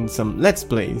there, and some Let's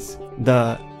Plays.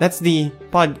 That's the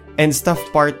pod and stuff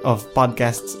part of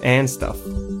podcasts and stuff.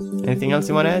 Anything else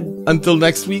you want to add? Until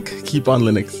next week, keep on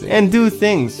Linux. And do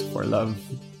things for love.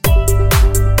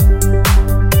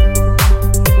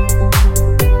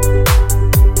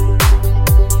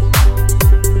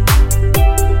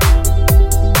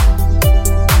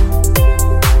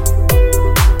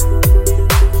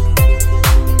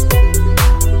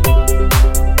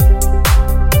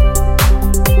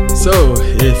 So,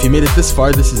 if you made it this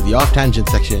far, this is the Off Tangent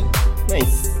section.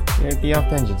 Nice. You're at the Off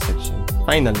Tangent section.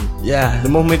 Finally. Yeah. The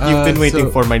moment you've been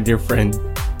waiting for, my dear friend.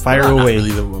 Fire away. Not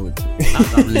really the moment.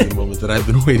 Not really the moment that I've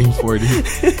been waiting for, dude.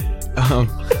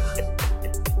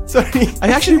 Sorry.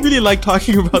 I actually really like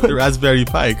talking about the Raspberry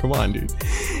Pi. Come on, dude.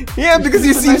 Yeah, because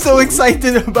you seem so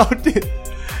excited about it.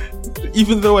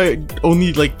 Even though I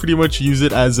only pretty much use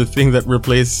it as a thing that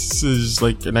replaces a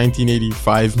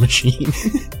 1985 machine.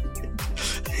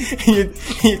 you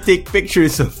take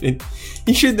pictures of it.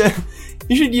 You should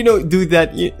do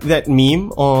that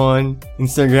meme on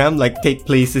Instagram, take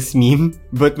places meme,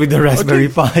 but with the Raspberry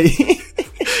Pi.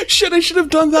 Shit, I should have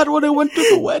done that when I went to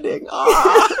the wedding.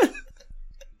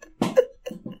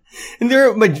 And there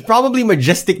are probably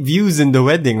majestic views in the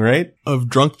wedding, right? Of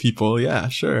drunk people, yeah,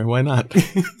 sure, why not?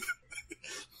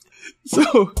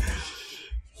 So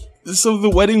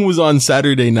the wedding was on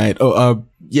Saturday night. So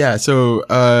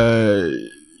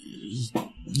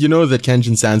you know that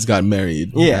Kenjin Sans got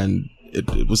married. Yeah. And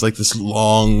it was this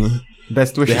long...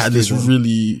 Best wishes. They had this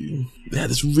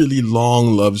really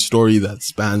long love story that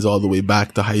spans all the way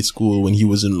back to high school when he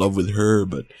was in love with her,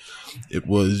 but it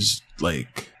was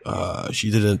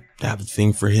she didn't have a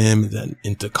thing for him, and then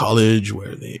into college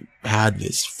where they had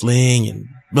this fling and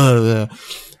blah, blah, blah.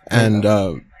 And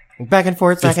back and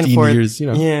forth. 15 years,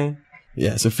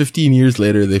 Yeah, so 15 years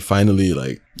later they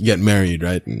finally get married,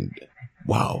 right? And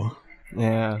wow.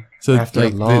 Yeah. So after a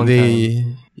long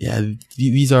time. Yeah,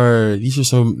 these are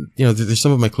some, they're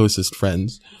some of my closest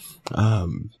friends.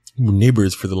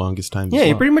 Neighbors for the longest time. Yeah,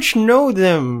 you pretty much know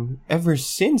them ever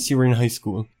since you were in high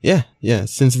school. Yeah,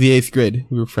 since the 8th grade.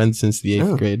 We were friends since the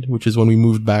 8th grade, which is when we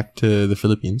moved back to the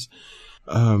Philippines.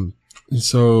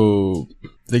 So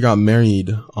they got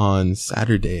married on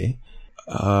Saturday.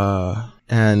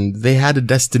 and they had a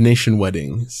destination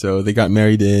wedding. So they got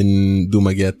married in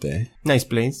Dumaguete. Nice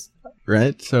place.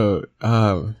 Right? So,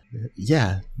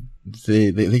 yeah,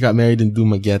 they got married in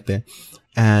Dumaguete,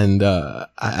 and,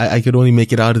 I could only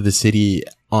make it out of the city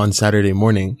on Saturday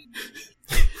morning.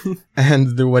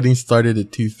 And the wedding started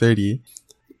at 2:30.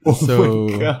 Oh So,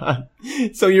 my God.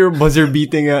 So you're buzzer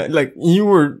beating, like you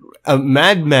were a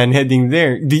madman heading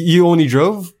there. You only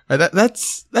drove?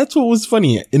 that's what was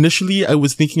funny. Initially, I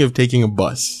was thinking of taking a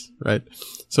bus, right?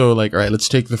 So like, all right, let's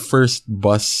take the first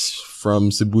bus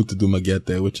from Cebu to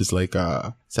Dumaguete, which is like,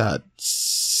 it's at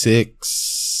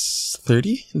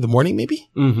 6:30 in the morning, maybe?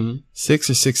 6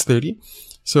 or 6:30.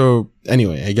 So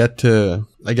anyway, I get to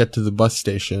the bus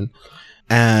station,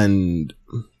 and,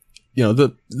 you know,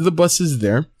 the bus is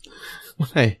there. When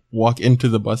I walk into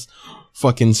the bus,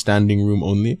 fucking standing room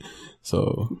only.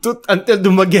 So Until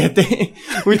Dumaguete,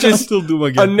 which is until a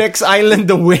Dumaguete. next island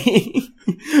away.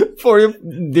 For your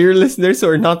dear listeners who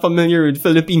are not familiar with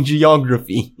Philippine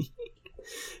geography,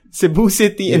 Cebu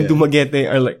City and Yeah. Dumaguete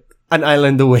are like an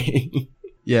island away.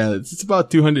 Yeah, it's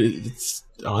about 200. It's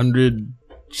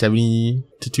 170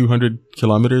 to 200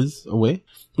 kilometers away,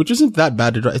 which isn't that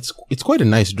bad to drive. It's quite a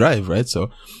nice drive, right?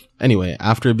 So anyway,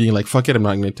 after being like, fuck it, I'm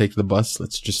not going to take the bus.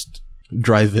 Let's just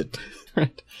drive it.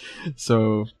 Right.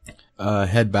 So,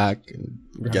 head back and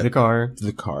Get the car. to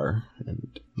the car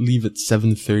and leave at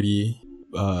 7:30.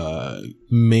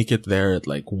 Make it there at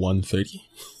like 1:30.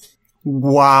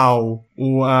 Wow.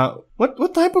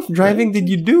 What type of driving did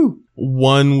you do?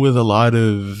 One with a lot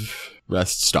of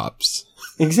rest stops.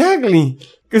 Exactly.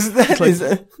 Because that like- is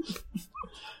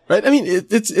Right? I mean,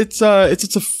 it's a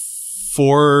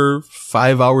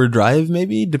 4-5 hour drive,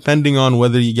 maybe, depending on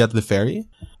whether you get the ferry.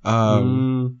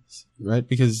 Right?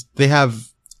 Because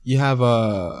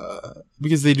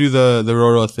because they do the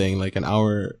Roro thing, like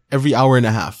every hour and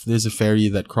a half, there's a ferry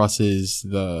that crosses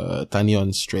the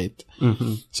Tanion Strait.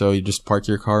 So you just park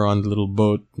your car on the little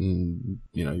boat and,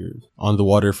 you know, you're on the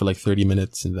water for like 30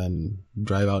 minutes and then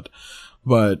drive out.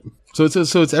 But, so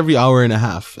it's every hour and a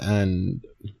half. And,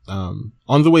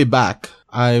 on the way back,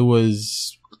 I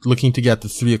was looking to get the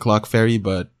 3:00 ferry,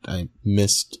 but I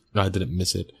didn't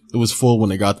miss it. It was full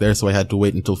when I got there, so I had to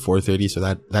wait until 4:30. So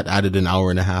that added an hour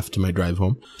and a half to my drive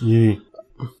home. yeah.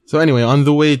 So anyway, on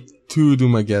the way to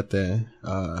Dumaguete,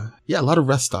 yeah, a lot of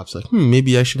rest stops. Like,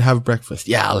 maybe I should have breakfast.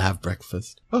 Yeah, I'll have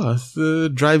breakfast. Oh, the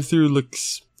drive-through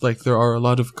looks like there are a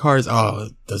lot of cars. Oh,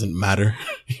 it doesn't matter.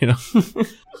 You know,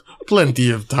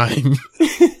 plenty of time.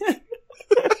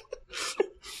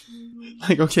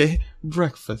 Like, okay,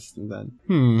 breakfast, and then,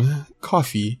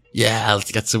 coffee. Yeah,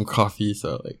 let's get some coffee.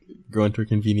 So, like, go into a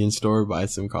convenience store, buy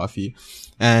some coffee.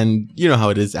 And you know how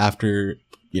it is after,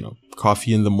 you know,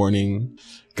 coffee in the morning,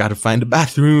 gotta find a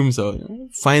bathroom. So, you know,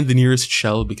 find the nearest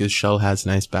Shell, because Shell has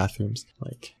nice bathrooms.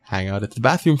 Like, hang out at the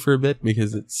bathroom for a bit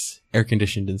because it's air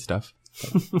conditioned and stuff.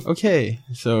 But, okay,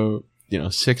 so, you know,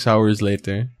 6 hours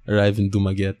later, arrive in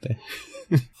Dumaguete.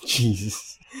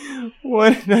 Jesus.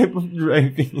 What type of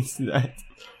driving is that?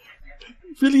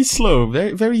 Really slow,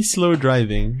 very, very slow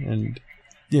driving. And,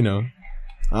 you know,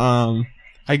 I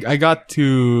got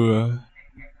to,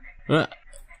 I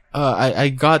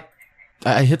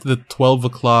hit the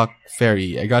 12:00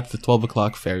 ferry. I got to the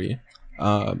 12:00 ferry.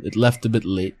 It left a bit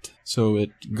late. So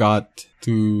it got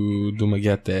to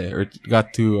Dumaguete, or it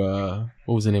got to,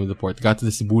 what was the name of the port? It got to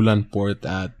the Sibulan port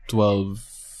at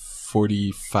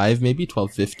 12:45, maybe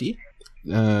 12:50.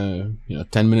 You know,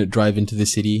 10-minute drive into the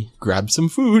city, grab some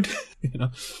food, you know,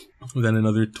 then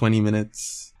another 20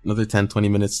 minutes, another 10-20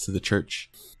 minutes to the church.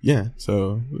 Yeah,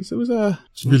 so it was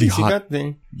really You hot. got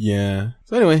there. Yeah.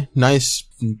 So anyway, nice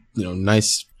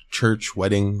church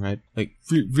wedding, right? Like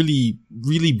really,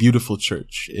 really beautiful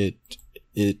church. It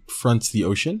fronts the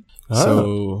ocean. Oh.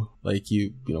 So like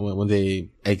you know, when they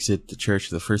exit the church,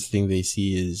 the first thing they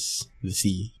see is the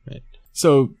sea, right?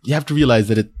 So you have to realize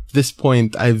that at this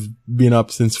point, I've been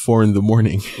up since 4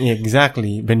 a.m. Yeah,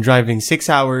 exactly. Been driving 6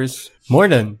 hours, more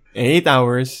than 8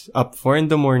 hours, up 4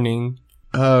 a.m.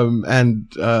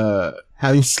 And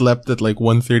having slept at like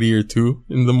 1:30 or 2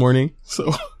 a.m.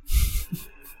 So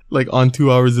like on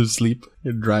 2 hours of sleep,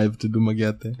 you drive to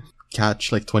Dumaguete,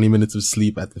 catch like 20 minutes of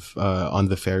sleep at the, on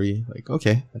the ferry. Like,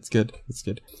 okay, that's good. That's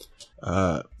good.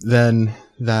 Then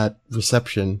that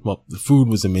reception, well, the food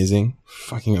was amazing.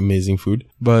 Fucking amazing food.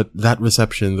 But that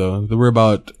reception though, there were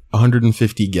about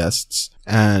 150 guests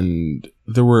and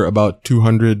there were about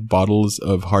 200 bottles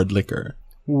of hard liquor.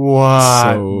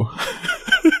 What? So,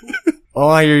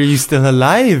 Why are you still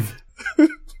alive?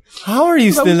 How are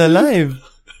you still alive?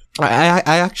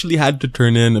 I actually had to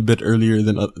turn in a bit earlier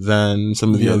than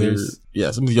some of the others.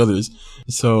 Yeah, some of the others.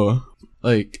 So,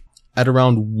 like, at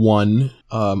around 1,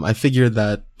 I figured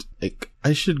that like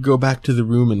I should go back to the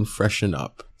room and freshen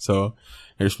up. So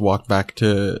I just walked back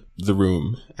to the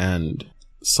room and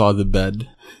saw the bed.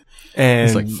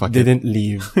 And like, fuck didn't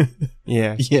leave.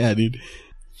 Yeah. Yeah, dude.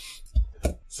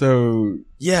 So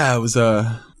yeah, it was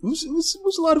a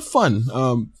lot of fun.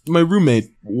 My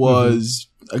roommate was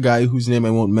a guy whose name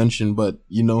I won't mention, but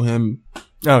you know him.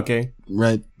 Okay.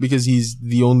 Right? Because he's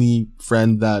the only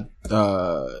friend that,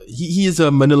 he is a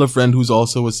Manila friend who's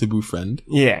also a Cebu friend.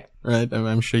 Yeah. Right?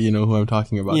 I'm sure you know who I'm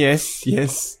talking about.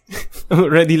 Yes. I'm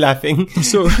already laughing.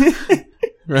 So,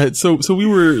 right. So we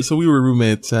were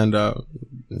roommates and,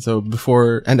 so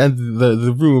before, and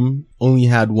the room only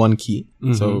had 1 key.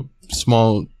 So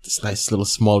this nice little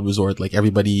small resort, like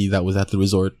everybody that was at the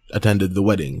resort attended the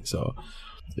wedding. So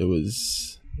it was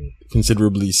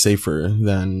considerably safer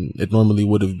than it normally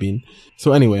would have been.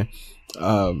 So anyway,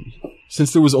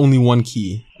 since there was only 1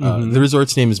 key, the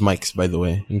resort's name is Mike's, by the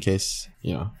way, in case,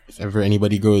 you know, if ever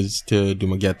anybody goes to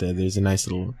Dumaguete, there's a nice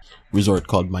little resort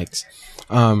called Mike's.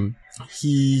 So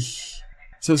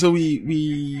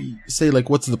we say like,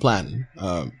 what's the plan?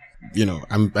 You know,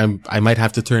 I might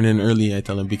have to turn in early, I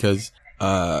tell him, because,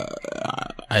 I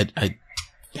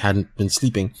hadn't been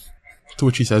sleeping. To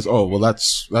which he says, "Oh, well,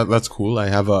 that's cool. I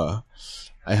have a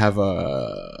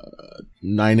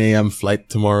 9 a.m. flight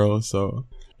tomorrow, so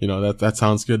you know that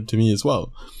sounds good to me as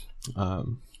well."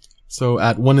 So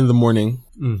at 1 a.m,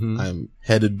 I'm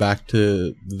headed back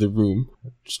to the room,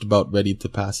 just about ready to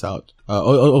pass out.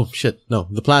 Oh shit! No,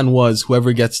 the plan was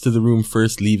whoever gets to the room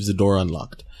first leaves the door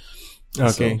unlocked.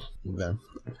 Okay. So, there.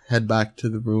 Head back to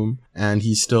the room, and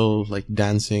he's still like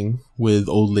dancing with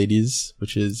old ladies,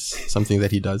 which is something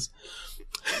that he does.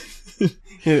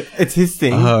 It's his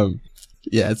thing.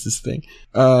 Yeah, it's his thing.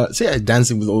 So yeah,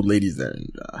 dancing with old ladies there.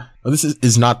 And, this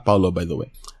is not Paolo, by the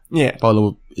way. Yeah.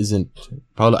 Paolo.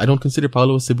 I don't consider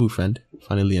Paolo a Cebu friend,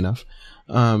 funnily enough.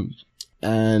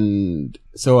 And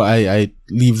so I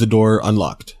leave the door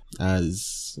unlocked,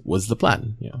 as was the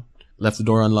plan. You know, left the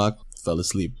door unlocked, fell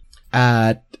asleep.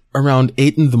 At around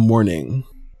 8 a.m,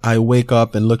 I wake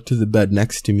up and look to the bed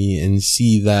next to me and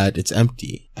see that it's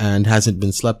empty and hasn't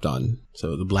been slept on.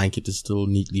 So the blanket is still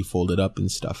neatly folded up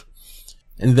and stuff.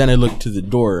 And then I look to the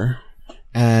door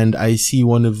and I see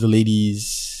one of the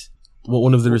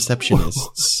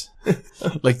receptionists,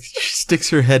 like, sticks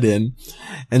her head in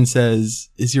and says,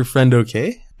 "Is your friend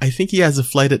okay? I think he has a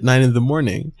flight at 9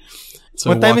 a.m.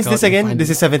 So what time is this again? This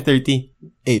is 7:30.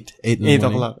 8 in the 8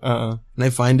 morning. o'clock. And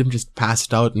I find him just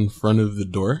passed out in front of the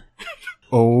door.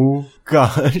 Oh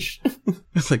gosh.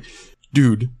 It's like,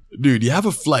 dude, you have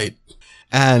a flight.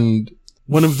 And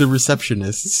one of the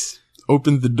receptionists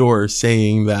opened the door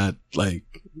saying that, like,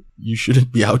 you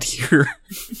shouldn't be out here.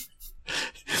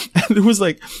 And it was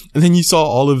like, and then you saw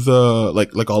all of the,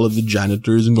 like all of the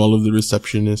janitors and all of the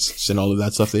receptionists and all of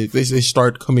that stuff. They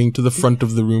start coming to the front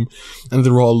of the room and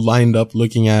they're all lined up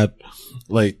looking at,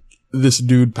 like, this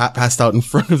dude passed out in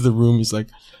front of the room. He's like,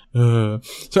 So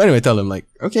anyway, I tell him, like,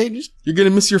 okay, you're gonna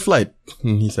miss your flight.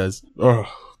 And he says, "Oh,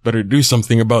 better do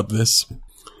something about this."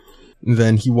 And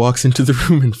then he walks into the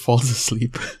room and falls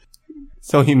asleep.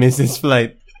 So he missed his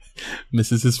flight.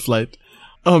 Misses his flight.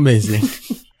 Amazing.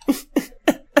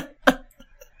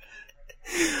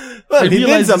 Well, he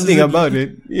did something about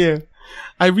it. Yeah.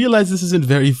 I realize this isn't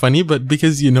very funny, but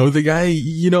because you know the guy,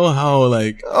 you know how,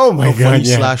 like, oh my God,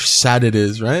 funny / sad it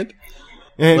is, right?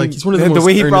 And like, he's one of the most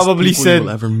way he earnest probably people said, you'll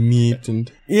ever meet.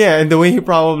 And yeah, and the way he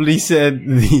probably said,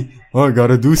 "Oh, I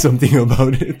gotta do something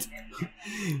about it,"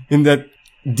 in that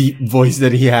deep voice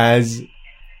that he has.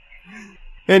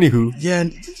 Anywho, yeah,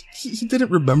 and he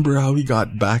didn't remember how he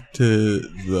got back to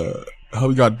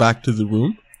the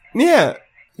room. Yeah,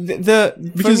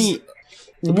 because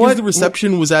the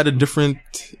reception was at a different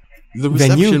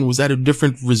venue? was at a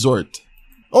different resort.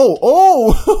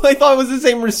 Oh! I thought it was the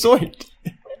same resort.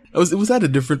 It was at a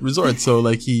different resort. So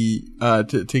like he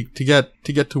to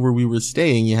get to where we were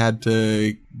staying, you had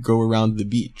to go around the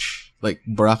beach, like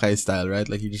Boracay style, right?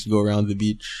 Like you just go around the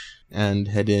beach and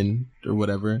head in or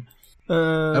whatever.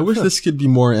 I wish this could be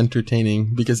more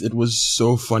entertaining because it was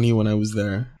so funny when I was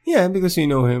there. Yeah, because you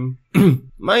know him.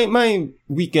 My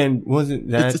weekend wasn't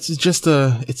that. It's just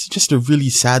a really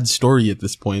sad story at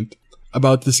this point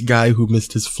about this guy who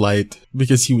missed his flight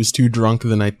because he was too drunk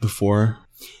the night before.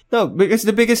 No, because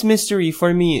the biggest mystery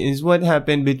for me is what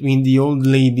happened between the old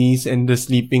ladies and the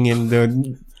sleeping in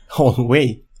the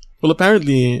hallway. Well,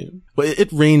 apparently, it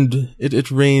rained.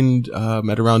 It rained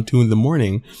at around 2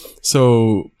 a.m.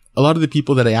 So a lot of the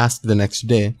people that I asked the next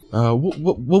day,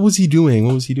 what was he doing?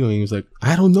 What was he doing? He was like,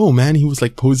 I don't know, man. He was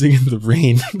like posing in the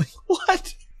rain. Like,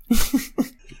 what?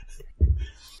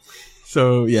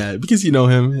 So yeah, because you know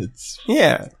him, it's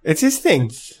his thing.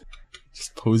 It's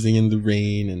just posing in the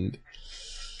rain and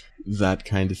that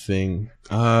kind of thing.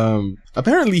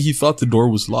 Apparently he thought the door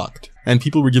was locked, and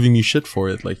people were giving me shit for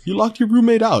it. Like, you locked your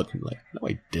roommate out. I'm like, no,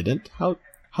 I didn't. How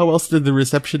else did the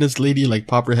receptionist lady like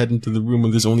pop her head into the room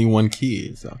when there's only one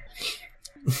key? So.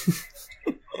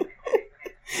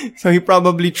 So he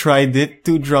probably tried it,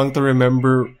 too drunk to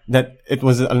remember that it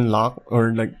was unlocked,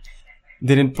 or like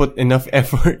didn't put enough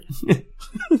effort.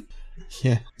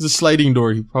 Yeah, it's a sliding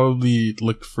door. He probably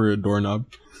looked for a doorknob.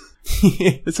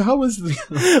 So how was the...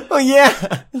 Oh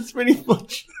yeah, that's pretty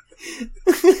much.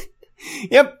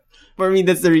 Yep, for me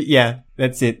that's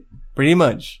that's it, pretty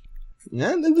much.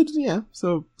 Yeah.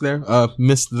 So there,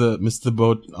 missed the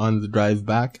boat on the drive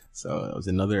back. So that was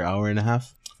another hour and a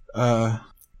half.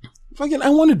 Fucking, I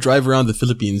want to drive around the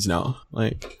Philippines now.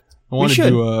 Like, I want to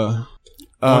do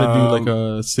like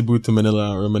a Cebu to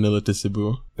Manila or Manila to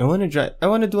Cebu. I want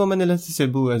to do a Manila to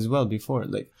Cebu as well before.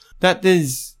 Like, that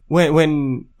is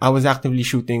when I was actively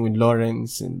shooting with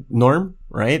Lawrence and Norm,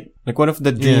 right? Like, one of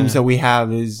the dreams that we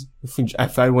have is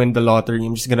if I win the lottery,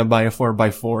 I'm just gonna buy a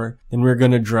 4x4 and we're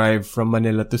gonna drive from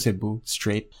Manila to Cebu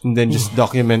straight and then just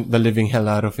document the living hell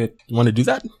out of it. Want to do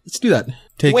that? Let's do that.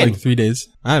 Take like 3 days.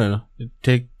 I don't know.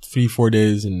 Take 3-4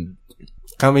 days and...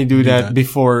 Can we do that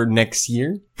before next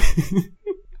year?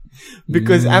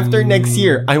 Because after next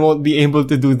year, I won't be able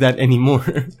to do that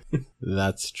anymore.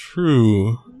 That's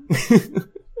true.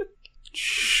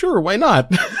 Sure, why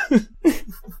not?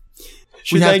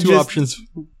 We have two options.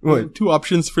 What? 2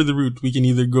 options for the route. We can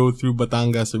either go through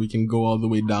Batangas or we can go all the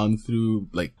way down through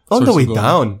like... All the way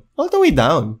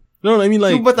down. No, I mean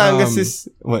like... Through Batangas is...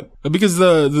 What? Because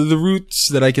the routes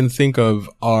that I can think of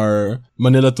are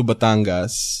Manila to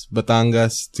Batangas,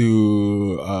 Batangas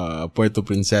to Puerto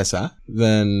Princesa,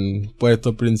 then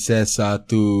Puerto Princesa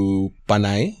to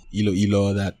Panay,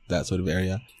 Iloilo, that sort of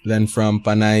area. Then from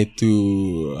Panay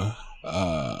to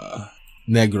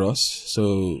Negros,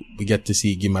 so we get to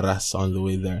see Guimaras on the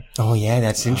way there. Oh yeah,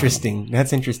 that's interesting.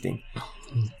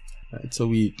 Right, so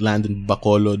we land in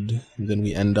Bacolod, and then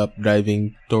we end up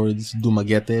driving towards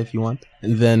Dumaguete if you want,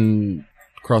 and then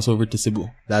cross over to Cebu.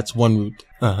 That's one route.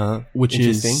 Which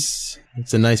is,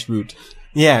 it's a nice route.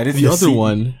 Yeah, it is. The other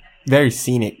one, very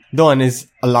scenic. The one is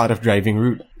a lot of driving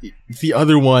route. The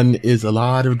other one is a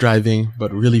lot of driving,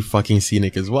 but really fucking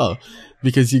scenic as well.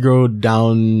 Because you go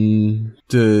down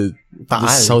to the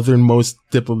southernmost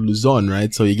tip of Luzon,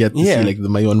 right? So you get to see like the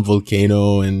Mayon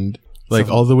volcano and like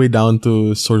all the way down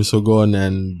to Sorsogon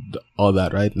and all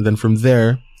that, right? And then from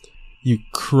there, you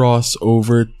cross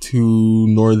over to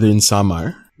northern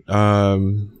Samar.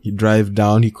 You drive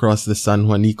down, you cross the San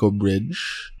Juanico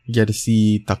Bridge. You get to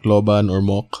see Tacloban or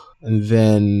Ormoc. And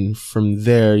then from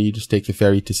there, you just take the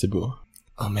ferry to Cebu.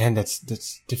 Oh man, that's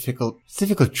difficult. It's a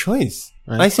difficult choice.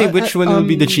 Right? I say which one will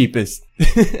be the cheapest.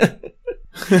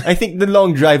 I think the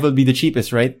long drive will be the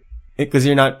cheapest, right? Because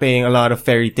you're not paying a lot of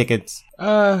ferry tickets.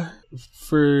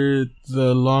 For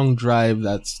the long drive,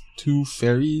 that's 2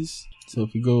 ferries. So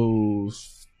if we go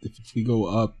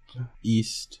up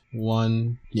east,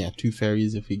 1, 2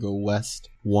 ferries. If we go west,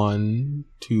 1,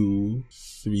 2,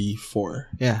 3, 4.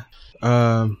 Yeah.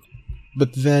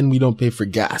 But then we don't pay for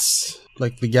gas.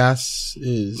 Like the gas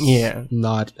is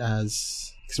not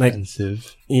as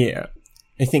expensive. Like,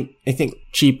 I think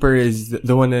cheaper is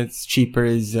the one that's cheaper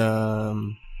is I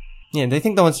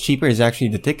think the one's cheaper is actually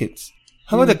the tickets.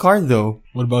 How about the car though?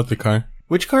 What about the car?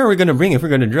 Which car are we gonna bring if we're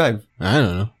gonna drive? I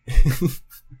don't know.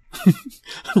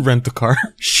 Rent a car.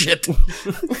 Shit.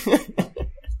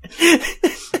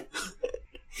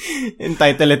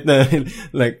 Entitle it na,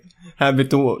 like, have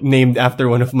it named after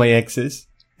one of my exes.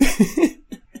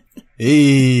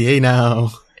 Hey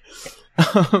now.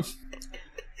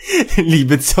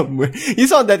 Leave it somewhere. You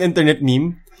saw that internet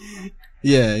meme?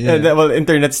 Yeah.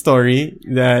 Internet story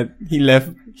that he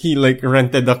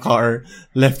rented a car,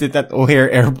 left it at O'Hare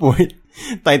Airport,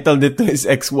 titled it to his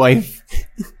ex-wife.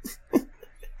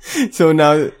 So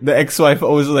now the ex-wife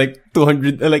owes like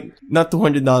 $200, not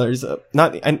 $200,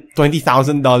 not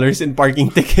 $20,000 in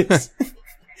parking tickets.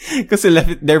 Cause he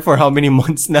left it there for how many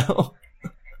months now?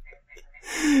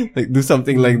 Like, do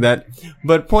something like that.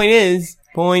 But point is,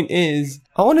 I want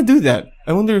to do that.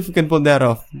 I wonder if we can pull that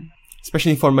off.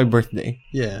 Especially for my birthday.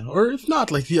 Yeah. Or if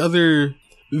not, like the other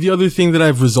thing that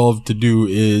I've resolved to do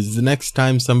is the next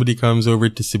time somebody comes over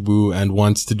to Cebu and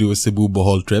wants to do a Cebu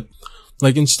Bohol trip,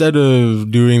 like instead of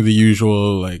doing the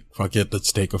usual, like, fuck it,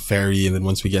 let's take a ferry and then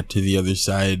once we get to the other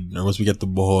side, or once we get to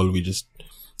Bohol, we just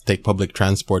take public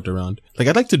transport around. Like,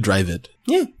 I'd like to drive it.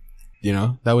 Yeah. You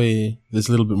know? That way, there's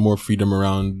a little bit more freedom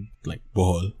around, like,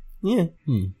 Bohol. Yeah.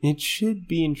 It should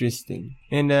be interesting.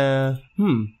 And, I'll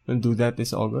do that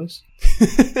this August.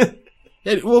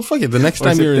 Yeah, well, fuck it. The next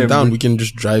time you're in town, we can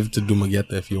just drive to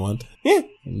Dumaguete if you want. Yeah.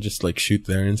 And just like shoot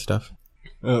there and stuff.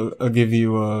 I'll give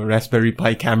you a Raspberry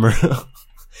Pi camera.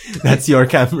 That's your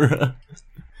camera.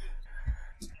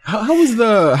 How was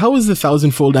the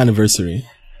 1,000-fold anniversary?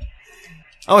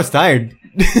 I was tired.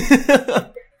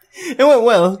 It went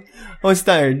well. I was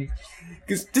tired.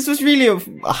 Because this was really a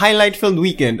highlight-filled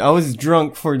weekend. I was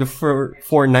drunk for the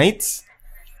 4 nights.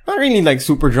 Not really like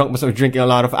super drunk, but I was drinking a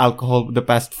lot of alcohol the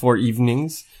past 4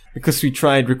 evenings. Because we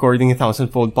tried recording a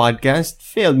 1,000-fold podcast.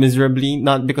 Failed miserably,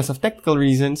 not because of technical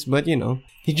reasons, but you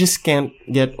just can't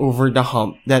get over the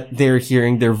hump that they're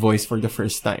hearing their voice for the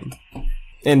first time.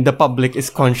 And the public is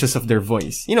conscious of their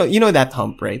voice. You know that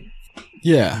hump, right?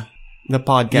 Yeah. The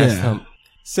podcast hump.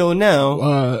 So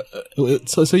now,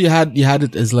 so you had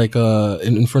it as like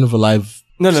in front of a live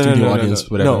studio audience,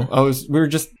 whatever. No, we were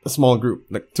just a small group,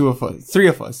 like 3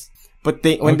 of us. But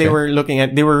when they were looking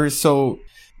at, there was no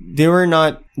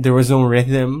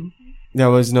rhythm. There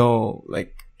was no,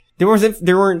 like, they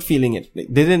weren't feeling it. They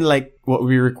didn't like what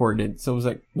we recorded. So I was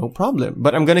like, no problem.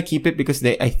 But I'm gonna keep it because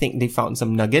I think they found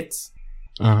some nuggets.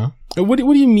 What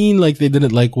do you mean, like, they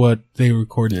didn't like what they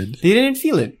recorded? They didn't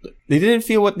feel it. They didn't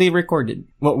feel what we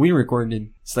recorded.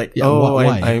 It's like,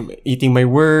 why? I'm eating my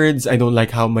words. I don't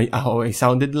like how I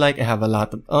sounded like. I have a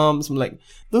lot of I'm like,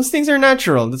 those things are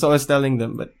natural. That's all I was telling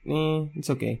them. But it's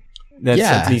okay.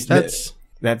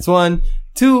 That's one.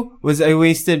 2 was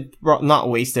not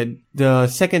wasted. The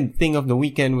second thing of the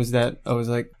weekend was that I was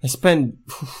like, I spent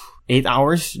 8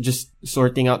 hours just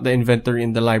sorting out the inventory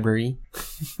in the library.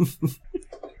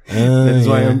 That's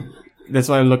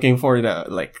why I'm looking for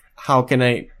how can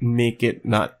I make it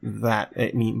not that?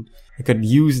 I mean, I could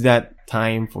use that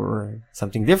time for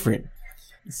something different.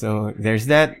 So there's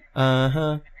that.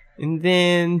 And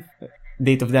then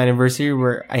date of the anniversary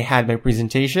where I had my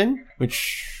presentation,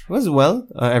 which was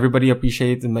everybody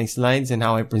appreciated my slides and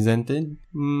how I presented.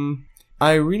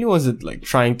 I really wasn't like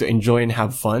trying to enjoy and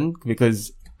have fun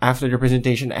because after the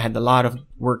presentation, I had a lot of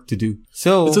work to do.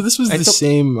 So this was the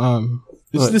same,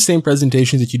 this is the same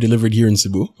presentation that you delivered here in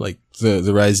Cebu, like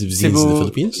the rise of zines in the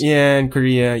Philippines? Yeah, in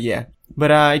Korea, yeah.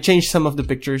 But I changed some of the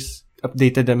pictures,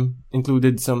 updated them,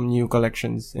 included some new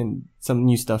collections and some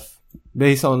new stuff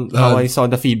based on how I saw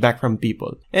the feedback from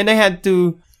people. And I had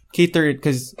to cater it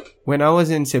because when I was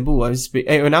in Cebu,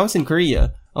 when I was in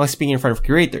Korea, I was speaking in front of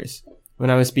curators. When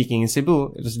I was speaking in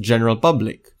Cebu, it was general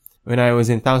public. When I was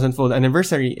in 1,000-fold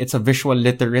anniversary, it's a visual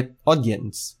literate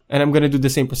audience. And I'm gonna do the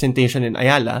same presentation in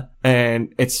Ayala,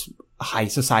 and it's high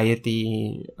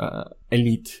society,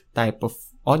 elite type of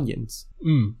audience.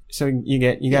 So you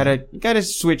gotta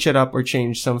switch it up or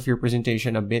change some of your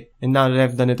presentation a bit. And now that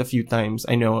I've done it a few times,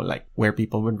 I know like where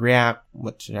people would react,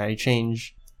 what should I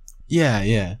change.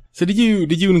 Yeah. So did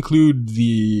you include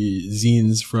the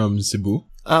zines from Cebu?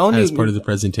 As part of the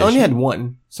presentation? I only had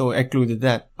one, so I included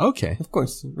that. Okay. Of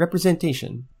course.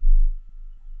 Representation.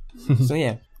 So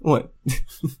yeah. What?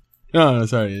 No,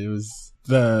 sorry. It was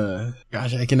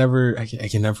I can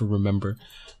never remember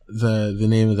the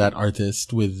name of that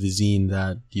artist with the zine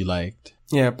that you liked.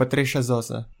 Yeah, Patricia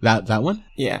Zosa. That one?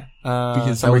 Yeah.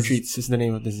 Because Summer Treats is the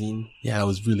name of the zine. Yeah, it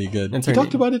was really good. We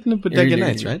talked about it in the Bodega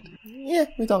Nights, right? Yeah,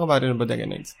 we talk about it in Bodega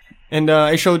Nights. And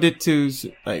I showed it to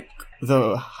like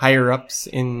the higher ups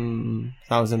in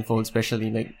 1,000-fold, especially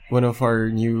like one of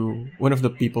the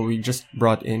people we just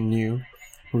brought in new,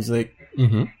 who's like,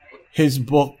 his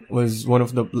book was one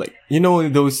of the, like,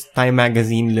 those Time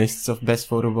Magazine lists of best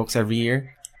photo books every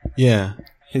year? Yeah.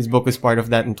 His book was part of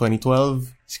that in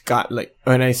 2012. He's got like,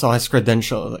 when I saw his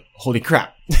credential, like, holy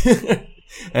crap.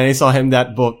 And I saw him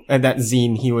that book and that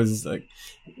zine, he was like,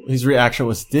 his reaction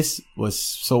was, this was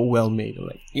so well made. I'm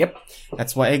like, yep,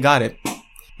 that's why I got it.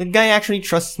 The guy actually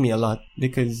trusts me a lot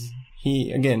because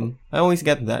I always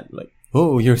get that, like,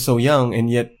 oh, you're so young and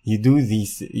yet you do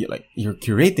these, you're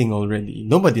curating already.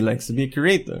 Nobody likes to be a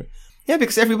curator. Yeah,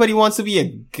 because everybody wants to be a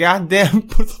goddamn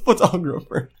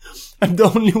photographer. I'm the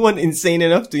only one insane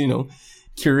enough to,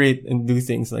 curate and do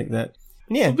things like that.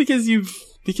 Yeah. Because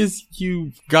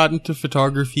you've gotten to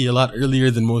photography a lot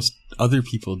earlier than most other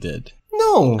people did.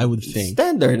 No. I would think.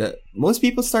 Standard. Most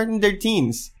people start in their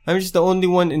teens. I'm just the only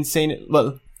one insane.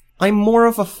 Well, I'm more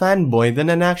of a fanboy than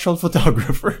an actual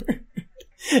photographer.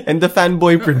 And the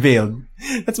fanboy prevailed.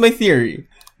 That's my theory.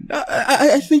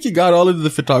 I think you got all of the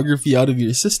photography out of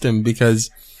your system because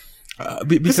I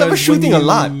was shooting a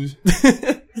lot.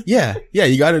 yeah,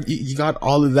 you got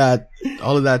all of that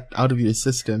out of your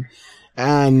system,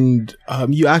 and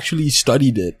you actually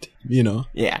studied it. you know?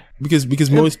 Yeah.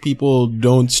 Because most people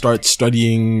don't start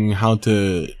studying how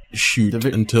to shoot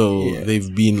until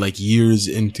they've been like years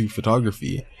into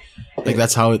photography. Like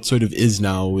that's how it sort of is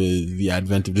now with the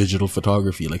advent of digital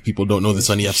photography. Like people don't know the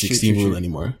Sony F16 rule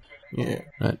anymore. Yeah.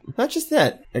 Right. Not just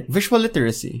that, like visual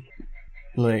literacy.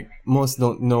 Like most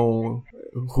don't know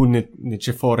who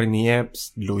Nicephore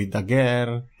Niepce, Louis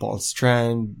Daguerre, Paul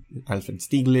Strand, Alfred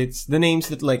Stieglitz, the names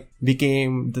that like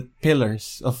became the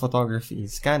pillars of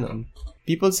photography's canon.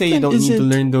 People say you don't need to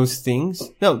learn those things.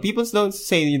 No, people don't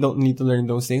say you don't need to learn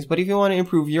those things. But if you want to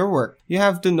improve your work, you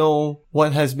have to know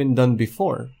what has been done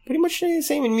before. Pretty much the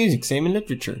same in music, same in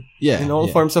literature. Yeah. In all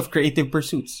forms of creative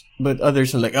pursuits. But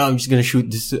others are like, oh, I'm just going to shoot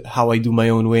this how I do my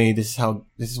own way. This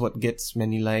is what gets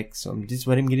many likes. So this is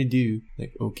what I'm going to do.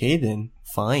 Like, okay then.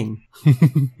 Fine.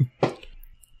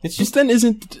 It's just then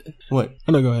isn't... What?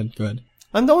 Oh, no, go ahead.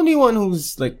 I'm the only one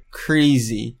who's like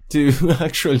crazy to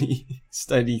actually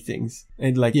study things.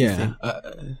 I'd like to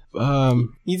think.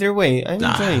 Either way, I'm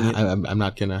enjoying it. I'm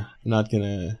not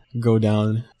gonna go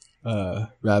down a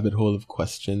rabbit hole of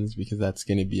questions because that's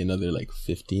gonna be another like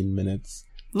 15 minutes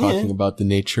talking about the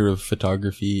nature of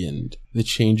photography and the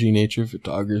changing nature of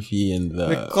photography and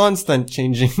the constant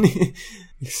changing.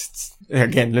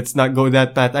 Again, let's not go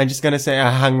that path. I'm just gonna say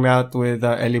I hung out with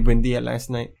Ellie Buendia last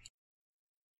night.